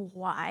 okay,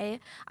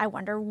 why? I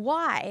wonder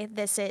why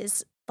this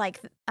is like,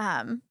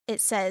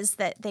 it says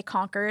that they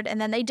conquered and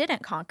then they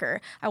didn't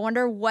conquer. I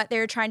wonder what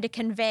they're trying to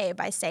convey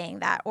by saying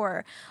that.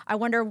 Or I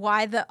wonder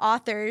why the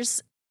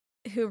authors,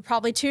 who are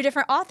probably two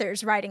different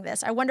authors writing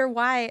this, I wonder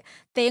why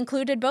they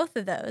included both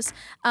of those.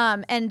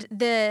 And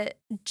the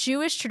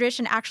Jewish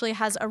tradition actually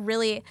has a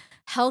really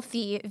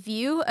healthy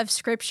view of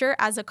scripture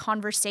as a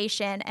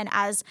conversation and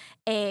as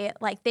a,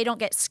 like, they don't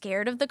get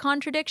scared of the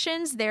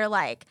contradictions. They're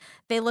like,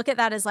 they look at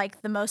that as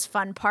like the most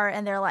fun part,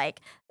 and they're like,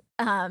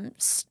 you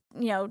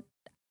know,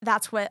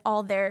 that's what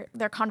all their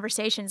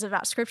conversations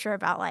about scripture are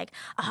about, like,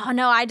 oh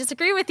no, I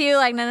disagree with you.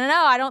 Like, no,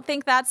 I don't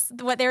think that's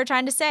what they were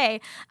trying to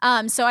say.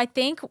 So I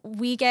think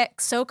we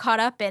get so caught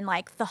up in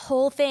like the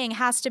whole thing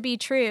has to be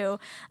true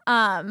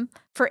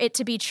for it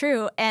to be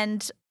true.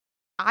 And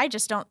I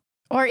just don't.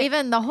 Or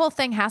even the whole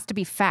thing has to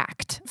be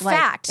fact.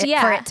 Fact,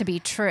 yeah. For it to be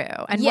true.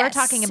 And we're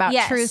talking about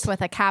truth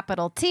with a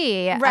capital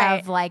T, right,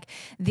 of like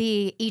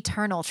the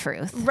eternal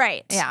truth.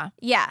 Right.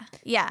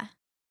 Yeah.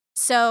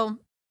 So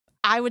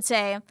I would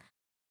say,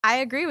 I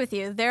agree with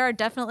you. There are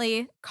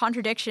definitely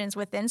contradictions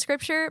within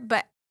scripture,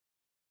 but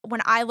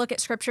when I look at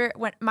scripture,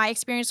 when my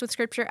experience with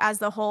scripture as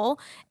the whole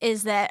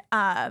is that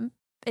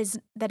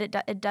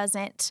it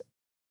doesn't.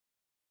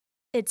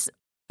 It's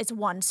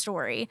one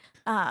story,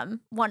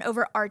 one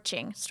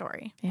overarching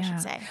story, I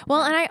should say.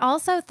 Well, and I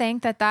also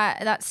think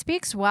that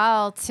speaks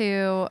well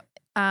to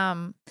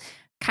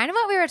kind of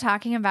what we were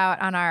talking about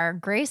on our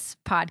Grace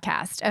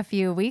podcast a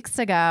few weeks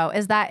ago,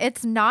 is that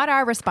it's not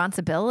our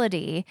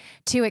responsibility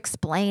to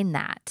explain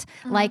that.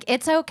 Mm-hmm. Like,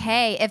 it's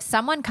okay if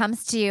someone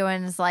comes to you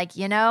and is like,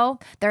 you know,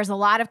 there's a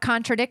lot of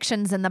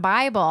contradictions in the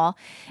Bible.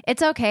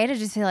 It's okay to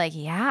just be like,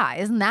 yeah,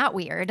 isn't that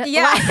weird?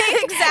 Yeah,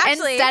 like,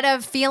 exactly. Instead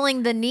of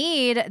feeling the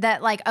need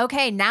that like,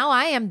 okay, now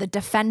I am the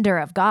defender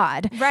of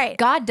God. Right.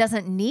 God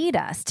doesn't need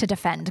us to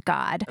defend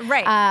God.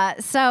 Right.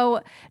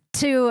 So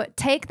to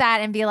take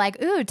that and be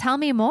like, ooh, tell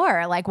me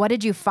more. Like, what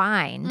did you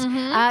find?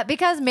 Mm-hmm.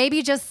 Because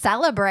maybe just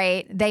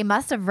celebrate, they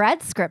must have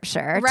read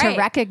scripture to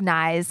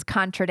recognize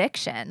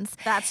contradictions.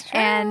 That's true.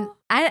 And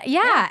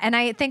and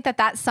I think that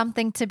that's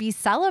something to be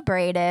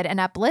celebrated and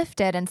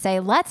uplifted and say,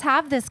 let's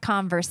have this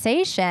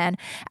conversation,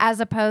 as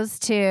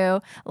opposed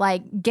to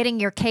like getting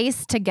your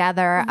case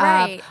together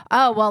of,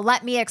 oh, well,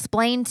 let me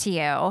explain to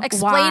you.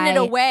 Explain it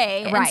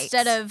away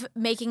instead of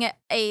making it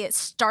a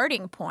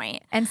starting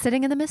point. And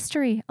sitting in the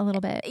mystery a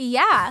little bit.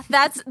 Yeah,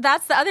 that's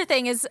the other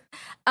thing is,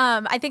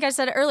 I think I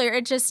said it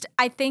earlier,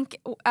 I think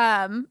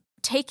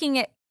taking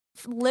it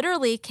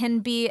literally can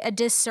be a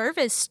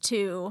disservice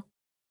to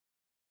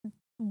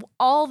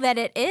all that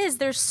it is.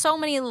 There's so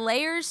many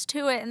layers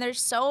to it, and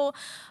there's so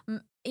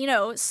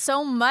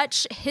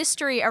much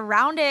history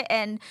around it,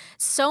 and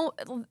so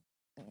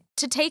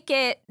to take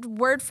it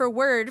word for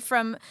word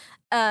from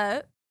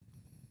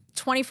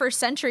 21st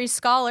century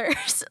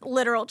scholars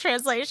literal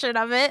translation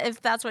of it,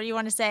 if that's what you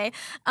want to say.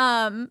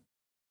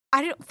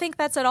 I don't think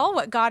that's at all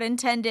what God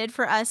intended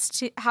for us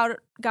to, how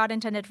God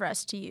intended for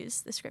us to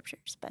use the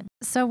scriptures. But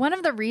so one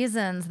of the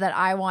reasons that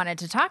I wanted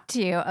to talk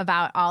to you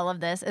about all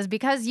of this is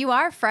because you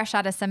are fresh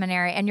out of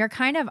seminary and you're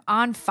kind of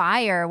on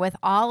fire with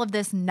all of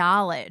this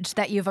knowledge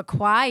that you've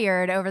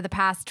acquired over the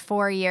past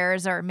 4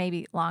 years, or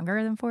maybe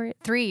longer than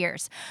 3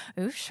 years.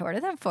 Ooh, shorter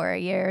than 4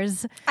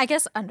 years. I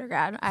guess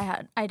undergrad,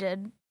 I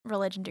did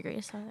religion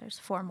degrees, so there's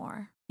 4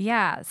 more.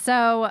 Yeah.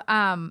 So,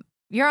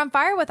 you're on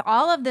fire with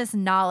all of this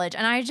knowledge.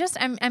 And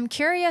I'm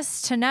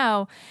curious to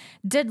know,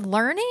 did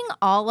learning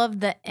all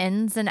of the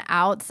ins and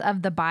outs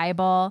of the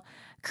Bible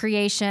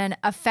creation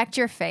affect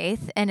your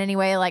faith in any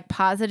way, like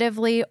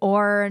positively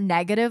or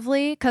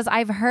negatively? Because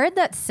I've heard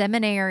that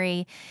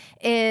seminary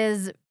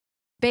is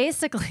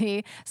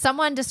basically,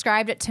 someone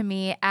described it to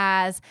me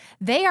as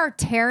they are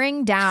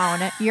tearing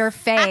down your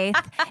faith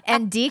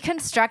and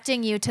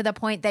deconstructing you to the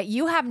point that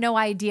you have no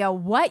idea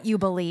what you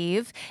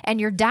believe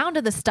and you're down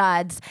to the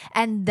studs,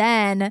 and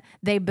then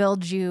they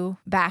build you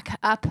back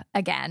up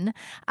again.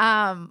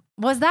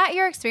 Was that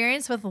your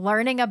experience with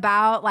learning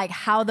about like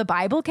how the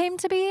Bible came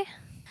to be?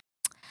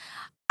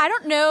 I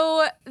don't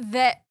know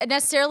that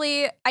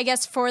necessarily, I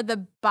guess, for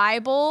the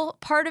Bible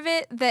part of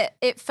it, that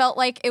it felt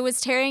like it was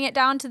tearing it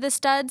down to the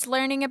studs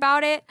learning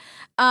about it.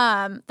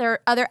 There are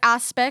other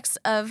aspects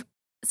of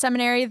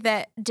seminary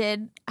that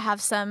did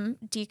have some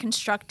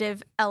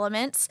deconstructive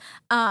elements,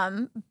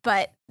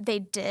 but they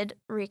did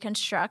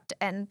reconstruct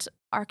and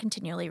are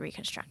continually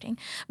reconstructing.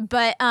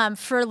 But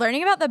for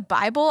learning about the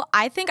Bible,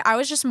 I think I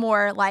was just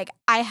more like,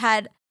 I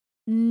had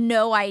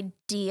no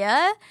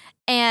idea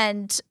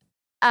and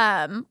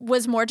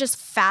was more just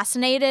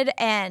fascinated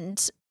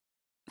and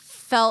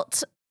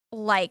felt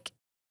like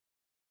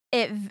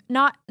it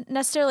not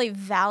necessarily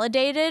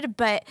validated,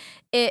 but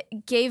it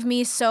gave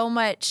me so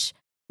much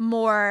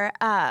more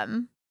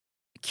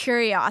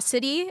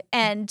curiosity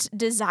and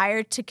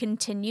desire to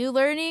continue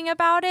learning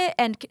about it,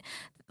 and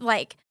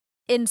like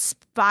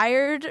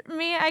inspired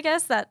me, I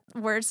guess that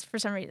words for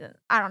some reason,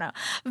 I don't know,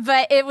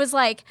 but it was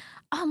like,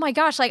 oh my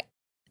gosh, like,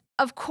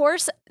 of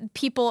course,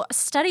 people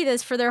study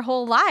this for their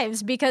whole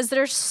lives because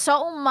there's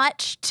so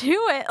much to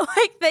it,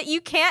 like that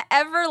you can't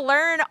ever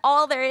learn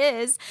all there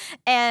is.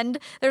 And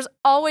there's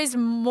always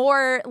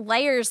more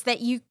layers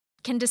that you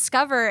can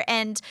discover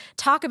and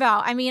talk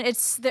about. I mean,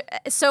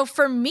 so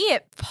for me,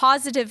 it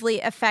positively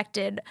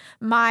affected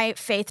my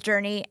faith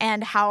journey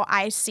and how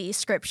I see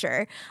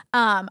scripture.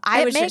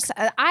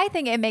 I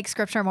think it makes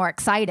scripture more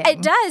exciting.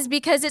 It does,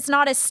 because it's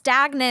not a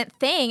stagnant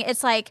thing.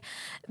 It's like,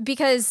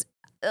 because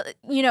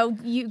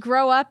you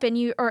grow up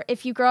or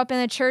if you grow up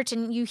in the church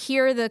and you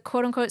hear the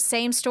quote unquote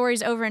same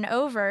stories over and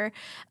over,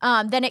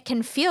 then it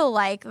can feel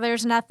like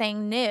there's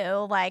nothing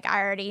new. Like, I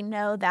already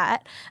know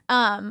that.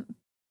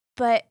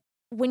 But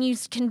when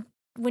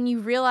you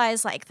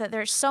realize like that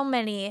there's so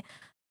many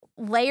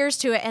layers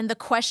to it and the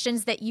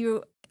questions that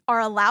you are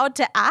allowed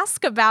to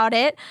ask about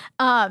it,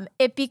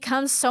 it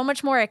becomes so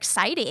much more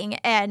exciting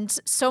and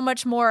so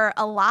much more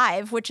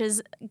alive, which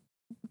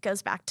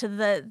goes back to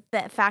the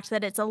fact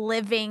that it's a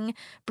living,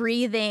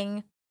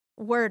 breathing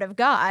word of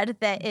God,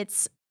 that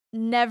it's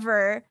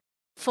never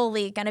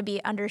fully going to be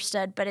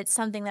understood, but it's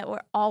something that we're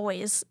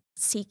always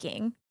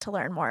seeking to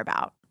learn more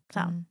about.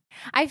 So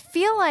I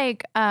feel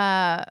like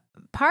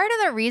part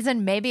of the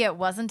reason maybe it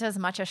wasn't as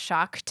much a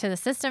shock to the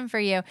system for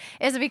you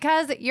is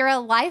because you're a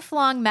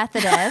lifelong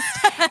Methodist.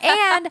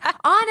 And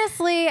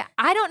honestly,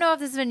 I don't know if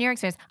this has been your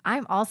experience.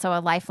 I'm also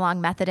a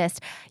lifelong Methodist.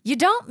 You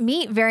don't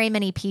meet very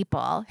many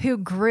people who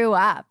grew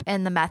up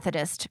in the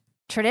Methodist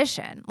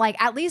tradition.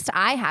 Like, at least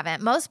I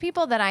haven't. Most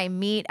people that I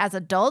meet as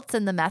adults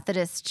in the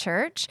Methodist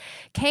church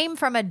came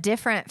from a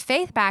different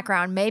faith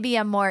background, maybe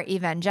a more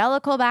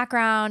evangelical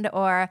background,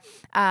 or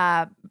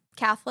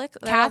Catholic,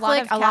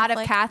 a lot of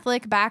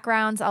Catholic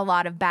backgrounds, a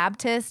lot of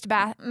Baptist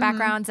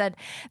backgrounds. And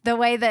the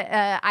way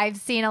that I've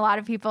seen a lot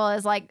of people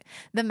is like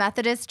the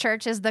Methodist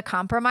church is the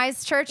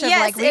compromise church of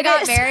like, we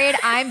got married,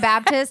 I'm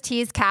Baptist,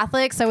 he's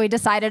Catholic, so we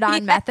decided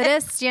on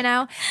Methodist,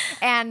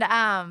 And,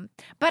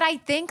 but I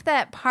think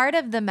that part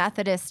of the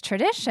Methodist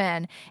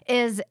tradition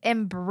is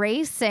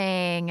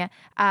embracing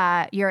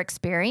your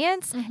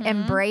experience,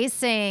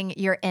 embracing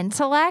your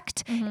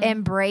intellect,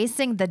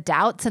 embracing the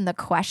doubts and the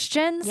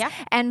questions. Yeah.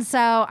 And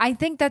so I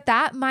think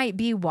that might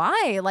be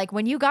why, like,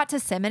 when you got to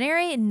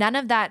seminary, none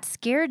of that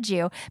scared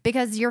you,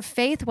 because your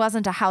faith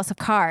wasn't a house of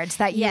cards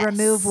that you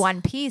remove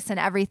one piece and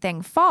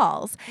everything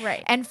falls.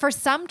 Right. And for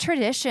some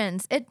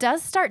traditions, it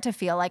does start to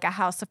feel like a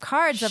house of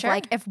cards of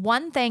like, if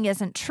one thing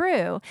isn't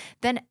true,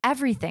 then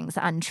everything's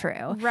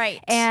untrue.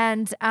 Right.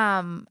 And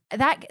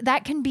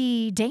that can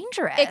be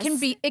dangerous. It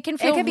can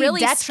feel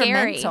really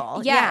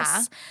detrimental. Scary.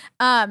 Yes.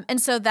 Yeah.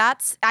 And so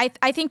that's, I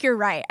think you're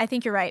right.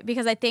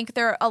 Because I think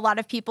there are a lot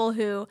of people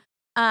who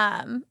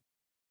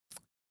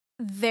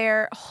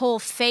their whole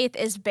faith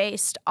is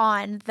based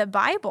on the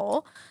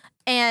Bible.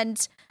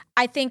 And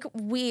I think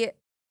we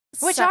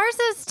Which so- ours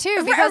is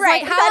too, because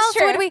Right, like how that's else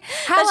true. would we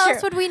That's true.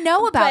 would we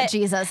know about But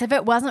Jesus if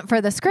it wasn't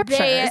for the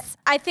scriptures?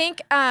 I think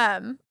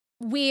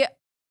we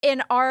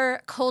in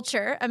our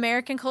culture,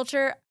 American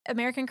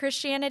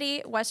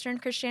Christianity, Western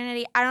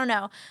Christianity, I don't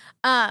know,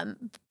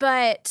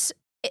 but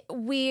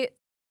we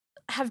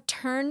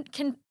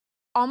can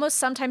almost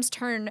sometimes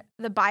turn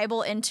the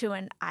Bible into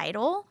an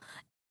idol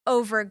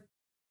over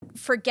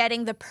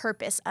forgetting the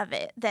purpose of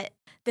it. That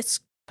this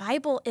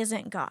Bible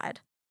isn't God.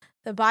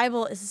 The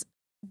Bible is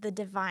the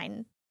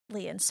divinely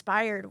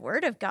inspired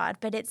word of God,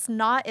 but it's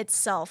not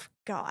itself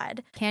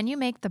God. Can you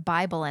make the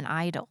Bible an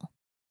idol?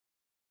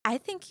 I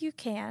think you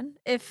can.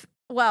 I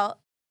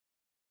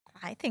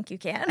think you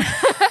can.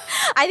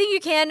 I think you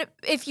can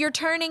if you're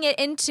turning it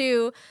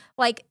into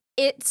like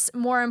it's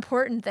more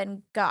important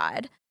than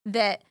God,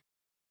 that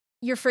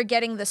you're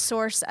forgetting the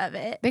source of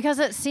it. Because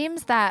it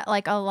seems that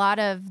like a lot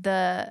of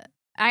I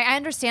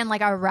understand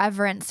like a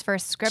reverence for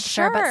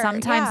scripture, but Sure,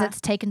 sometimes yeah. it's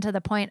taken to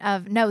the point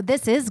of, no,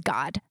 this is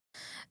God.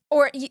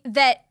 Or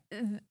that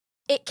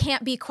it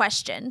can't be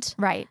questioned.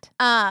 Right.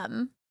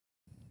 And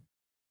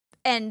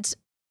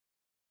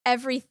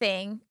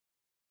everything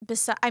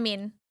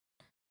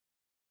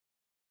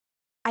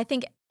I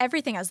think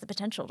everything has the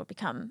potential to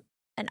become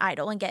an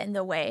idol and get in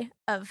the way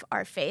of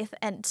our faith.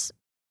 And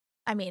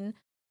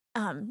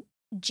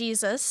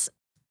Jesus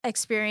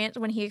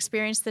when he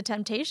experienced the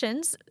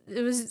temptations,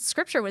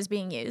 scripture was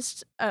being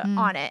used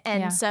on it.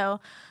 And yeah. so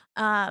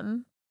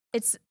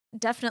it's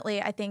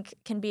definitely, I think,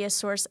 can be a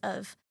source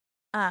of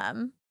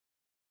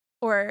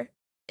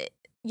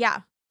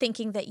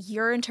thinking that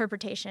your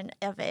interpretation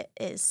of it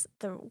is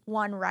the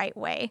one right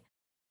way.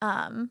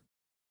 I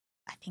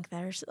think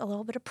there's a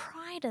little bit of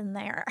pride in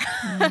there.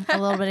 A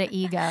little bit of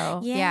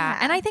ego. Yeah.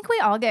 And I think we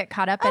all get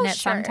caught up in it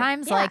sure.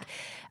 sometimes. Yeah. Like,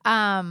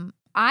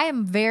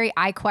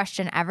 I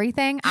question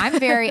everything. I'm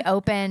very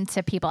open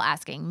to people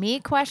asking me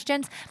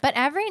questions, but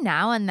every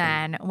now and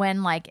then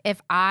when like, if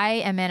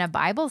I am in a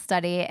Bible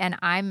study and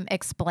I'm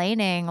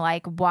explaining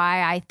like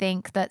why I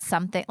think that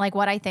something, like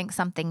what I think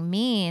something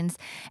means,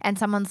 and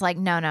someone's like,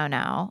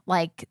 no,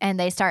 like, and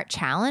they start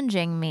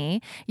challenging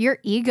me, your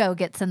ego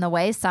gets in the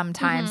way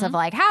sometimes of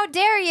like, how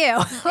dare you?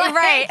 Like,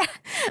 Right.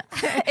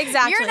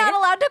 Exactly. You're not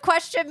allowed to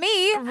question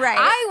me. Right.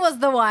 I was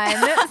the one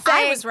I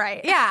saying, was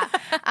right. Yeah.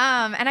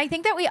 And I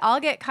think that we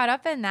all get caught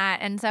up in that.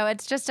 And so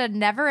it's just a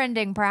never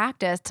ending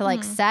practice to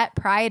like set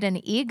pride and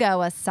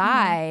ego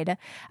aside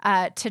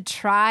to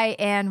try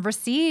and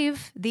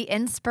receive the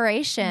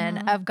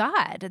inspiration of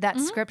God that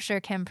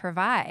scripture can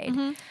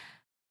provide.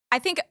 I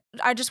think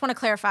I just want to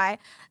clarify,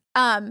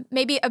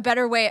 maybe a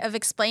better way of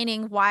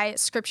explaining why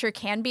scripture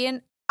can be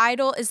an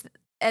idol is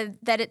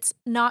that it's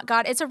not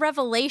God. It's a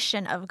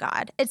revelation of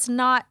God. It's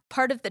not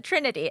part of the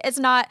Trinity. It's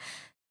not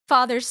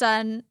Father,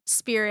 Son,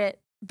 Spirit,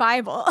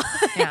 Bible.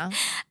 Yeah.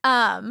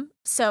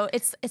 So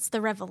it's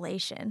the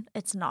revelation.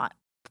 It's not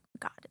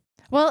God.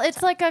 Well,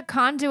 it's like a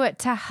conduit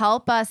to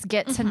help us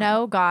get to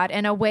know God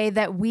in a way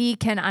that we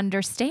can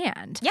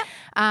understand. Yeah.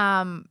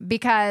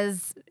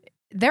 Because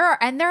there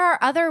are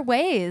other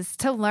ways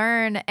to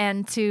learn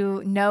and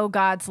to know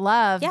God's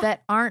love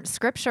that aren't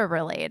scripture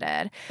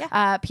related.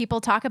 Yeah. People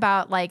talk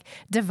about like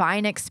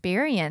divine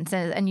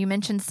experiences, and you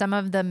mentioned some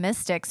of the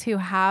mystics who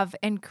have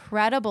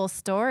incredible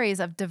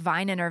stories of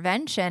divine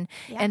intervention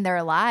in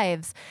their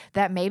lives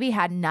that maybe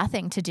had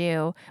nothing to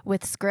do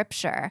with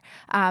scripture.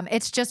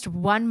 It's just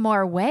one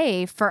more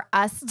way for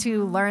us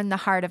to learn the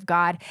heart of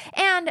God.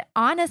 And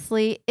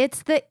honestly,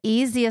 it's the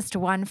easiest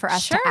one for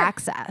us to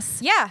access.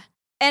 Yeah.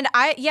 And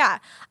I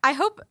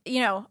hope,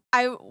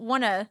 I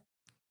want to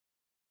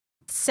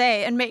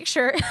say and make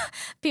sure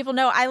people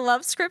know I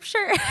love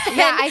scripture.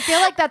 Yeah, I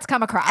feel like that's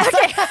come across.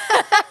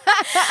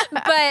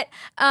 But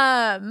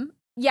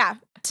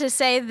to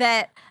say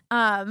that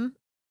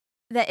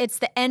that it's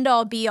the end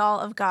all be all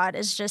of God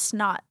is just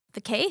not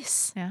the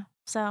case. Yeah.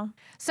 So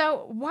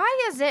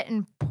why is it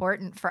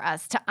important for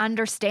us to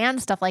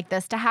understand stuff like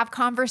this, to have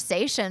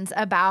conversations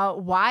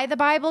about why the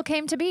Bible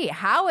came to be,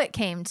 how it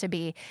came to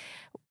be?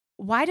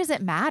 Why does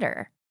it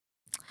matter?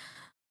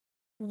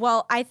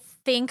 Well, I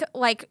think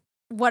like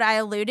what I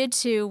alluded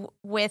to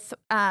with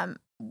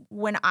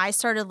when I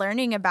started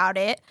learning about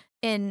it,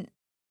 in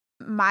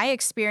my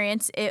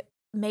experience, it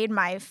made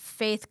my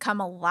faith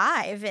come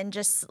alive, and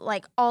just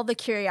like all the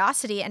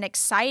curiosity and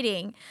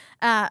excitement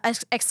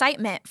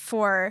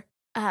for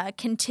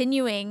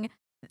continuing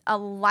a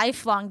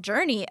lifelong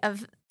journey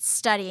of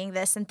studying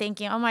this and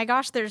thinking, oh my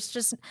gosh, there's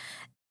just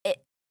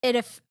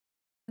if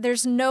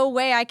there's no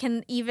way I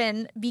can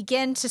even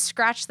begin to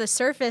scratch the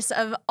surface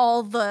of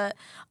all the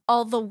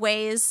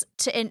ways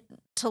to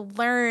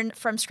learn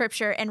from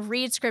scripture and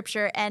read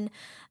scripture. And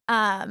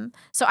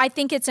so I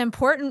think it's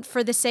important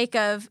for the sake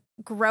of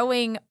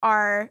growing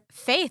our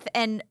faith,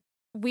 and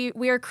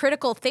we are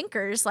critical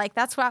thinkers. Like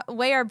that's the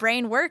way our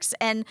brain works.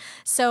 And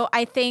so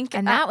I think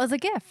that was a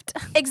gift.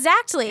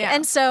 Exactly. Yeah.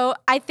 And so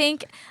I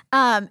think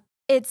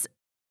it's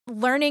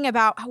learning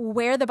about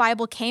where the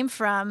Bible came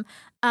from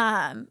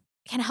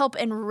help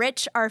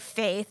enrich our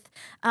faith.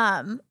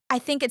 I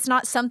think it's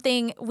not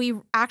something we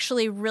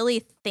actually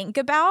really think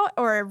about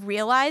or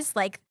realize,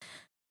 like,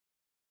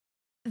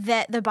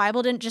 that the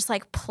Bible didn't just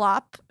like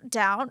plop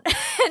down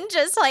and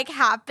just like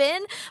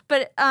happen,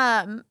 but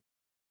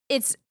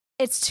it's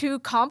too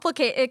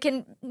complicated. It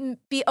can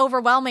be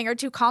overwhelming or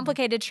too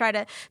complicated to try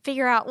to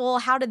figure out, well,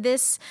 how did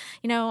this,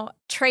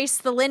 trace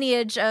the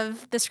lineage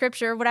of the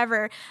scripture or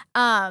whatever.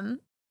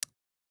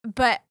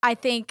 But I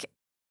think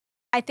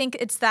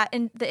it's that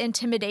the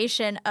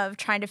intimidation of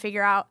trying to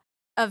figure out,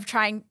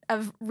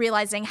 of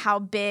realizing how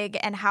big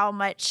and how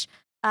much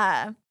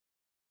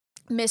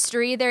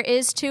mystery there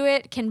is to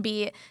it can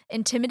be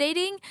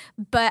intimidating,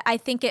 but I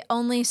think it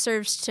only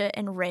serves to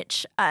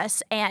enrich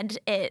us, and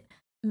it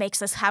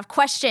makes us have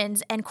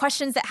questions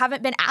that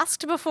haven't been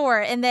asked before.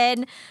 And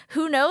then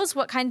who knows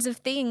what kinds of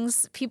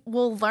things people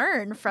will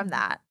learn from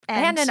that.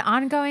 And an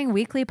ongoing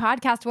weekly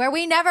podcast where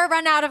we never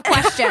run out of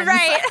questions.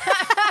 Right.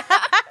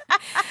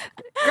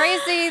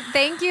 Gracie,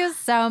 thank you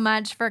so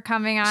much for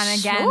coming on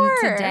again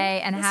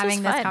today and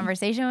having this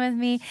conversation with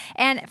me.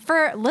 And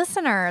for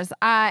listeners,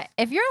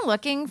 if you're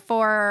looking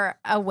for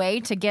a way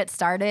to get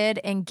started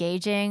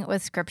engaging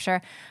with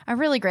scripture, a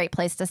really great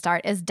place to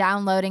start is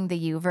downloading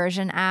the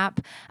YouVersion app.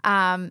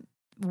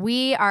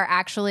 We are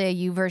actually a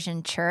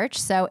YouVersion church.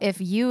 So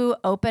if you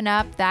open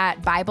up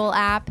that Bible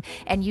app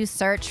and you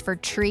search for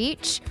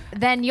Treach,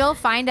 then you'll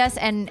find us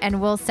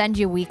and we'll send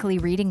you weekly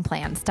reading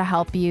plans to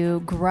help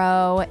you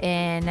grow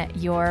in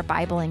your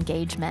Bible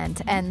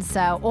engagement. And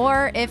so,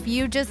 or if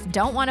you just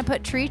don't want to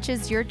put Treach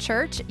as your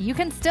church, you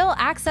can still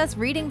access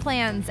reading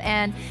plans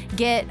and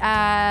get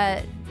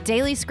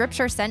daily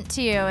scripture sent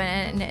to you.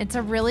 And it's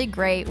a really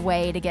great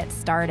way to get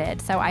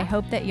started. So I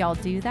hope that y'all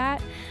do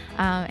that.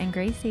 And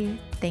Gracie,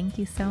 thank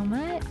you so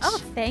much. Oh,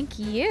 thank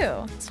you.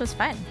 This was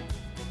fun.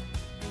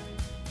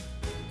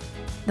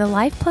 The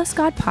Life Plus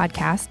God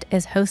podcast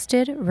is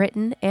hosted,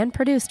 written, and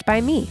produced by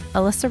me,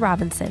 Alyssa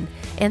Robinson,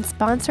 and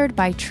sponsored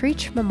by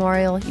Treach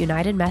Memorial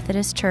United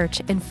Methodist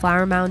Church in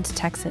Flower Mound,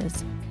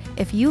 Texas.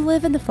 If you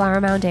live in the Flower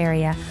Mound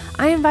area,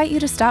 I invite you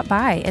to stop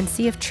by and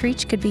see if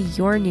Treach could be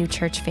your new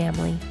church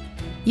family.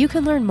 You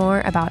can learn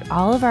more about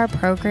all of our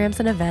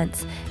programs and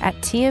events at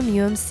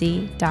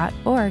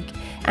tmumc.org,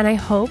 and I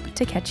hope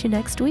to catch you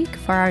next week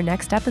for our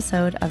next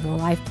episode of the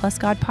Life Plus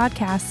God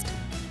podcast.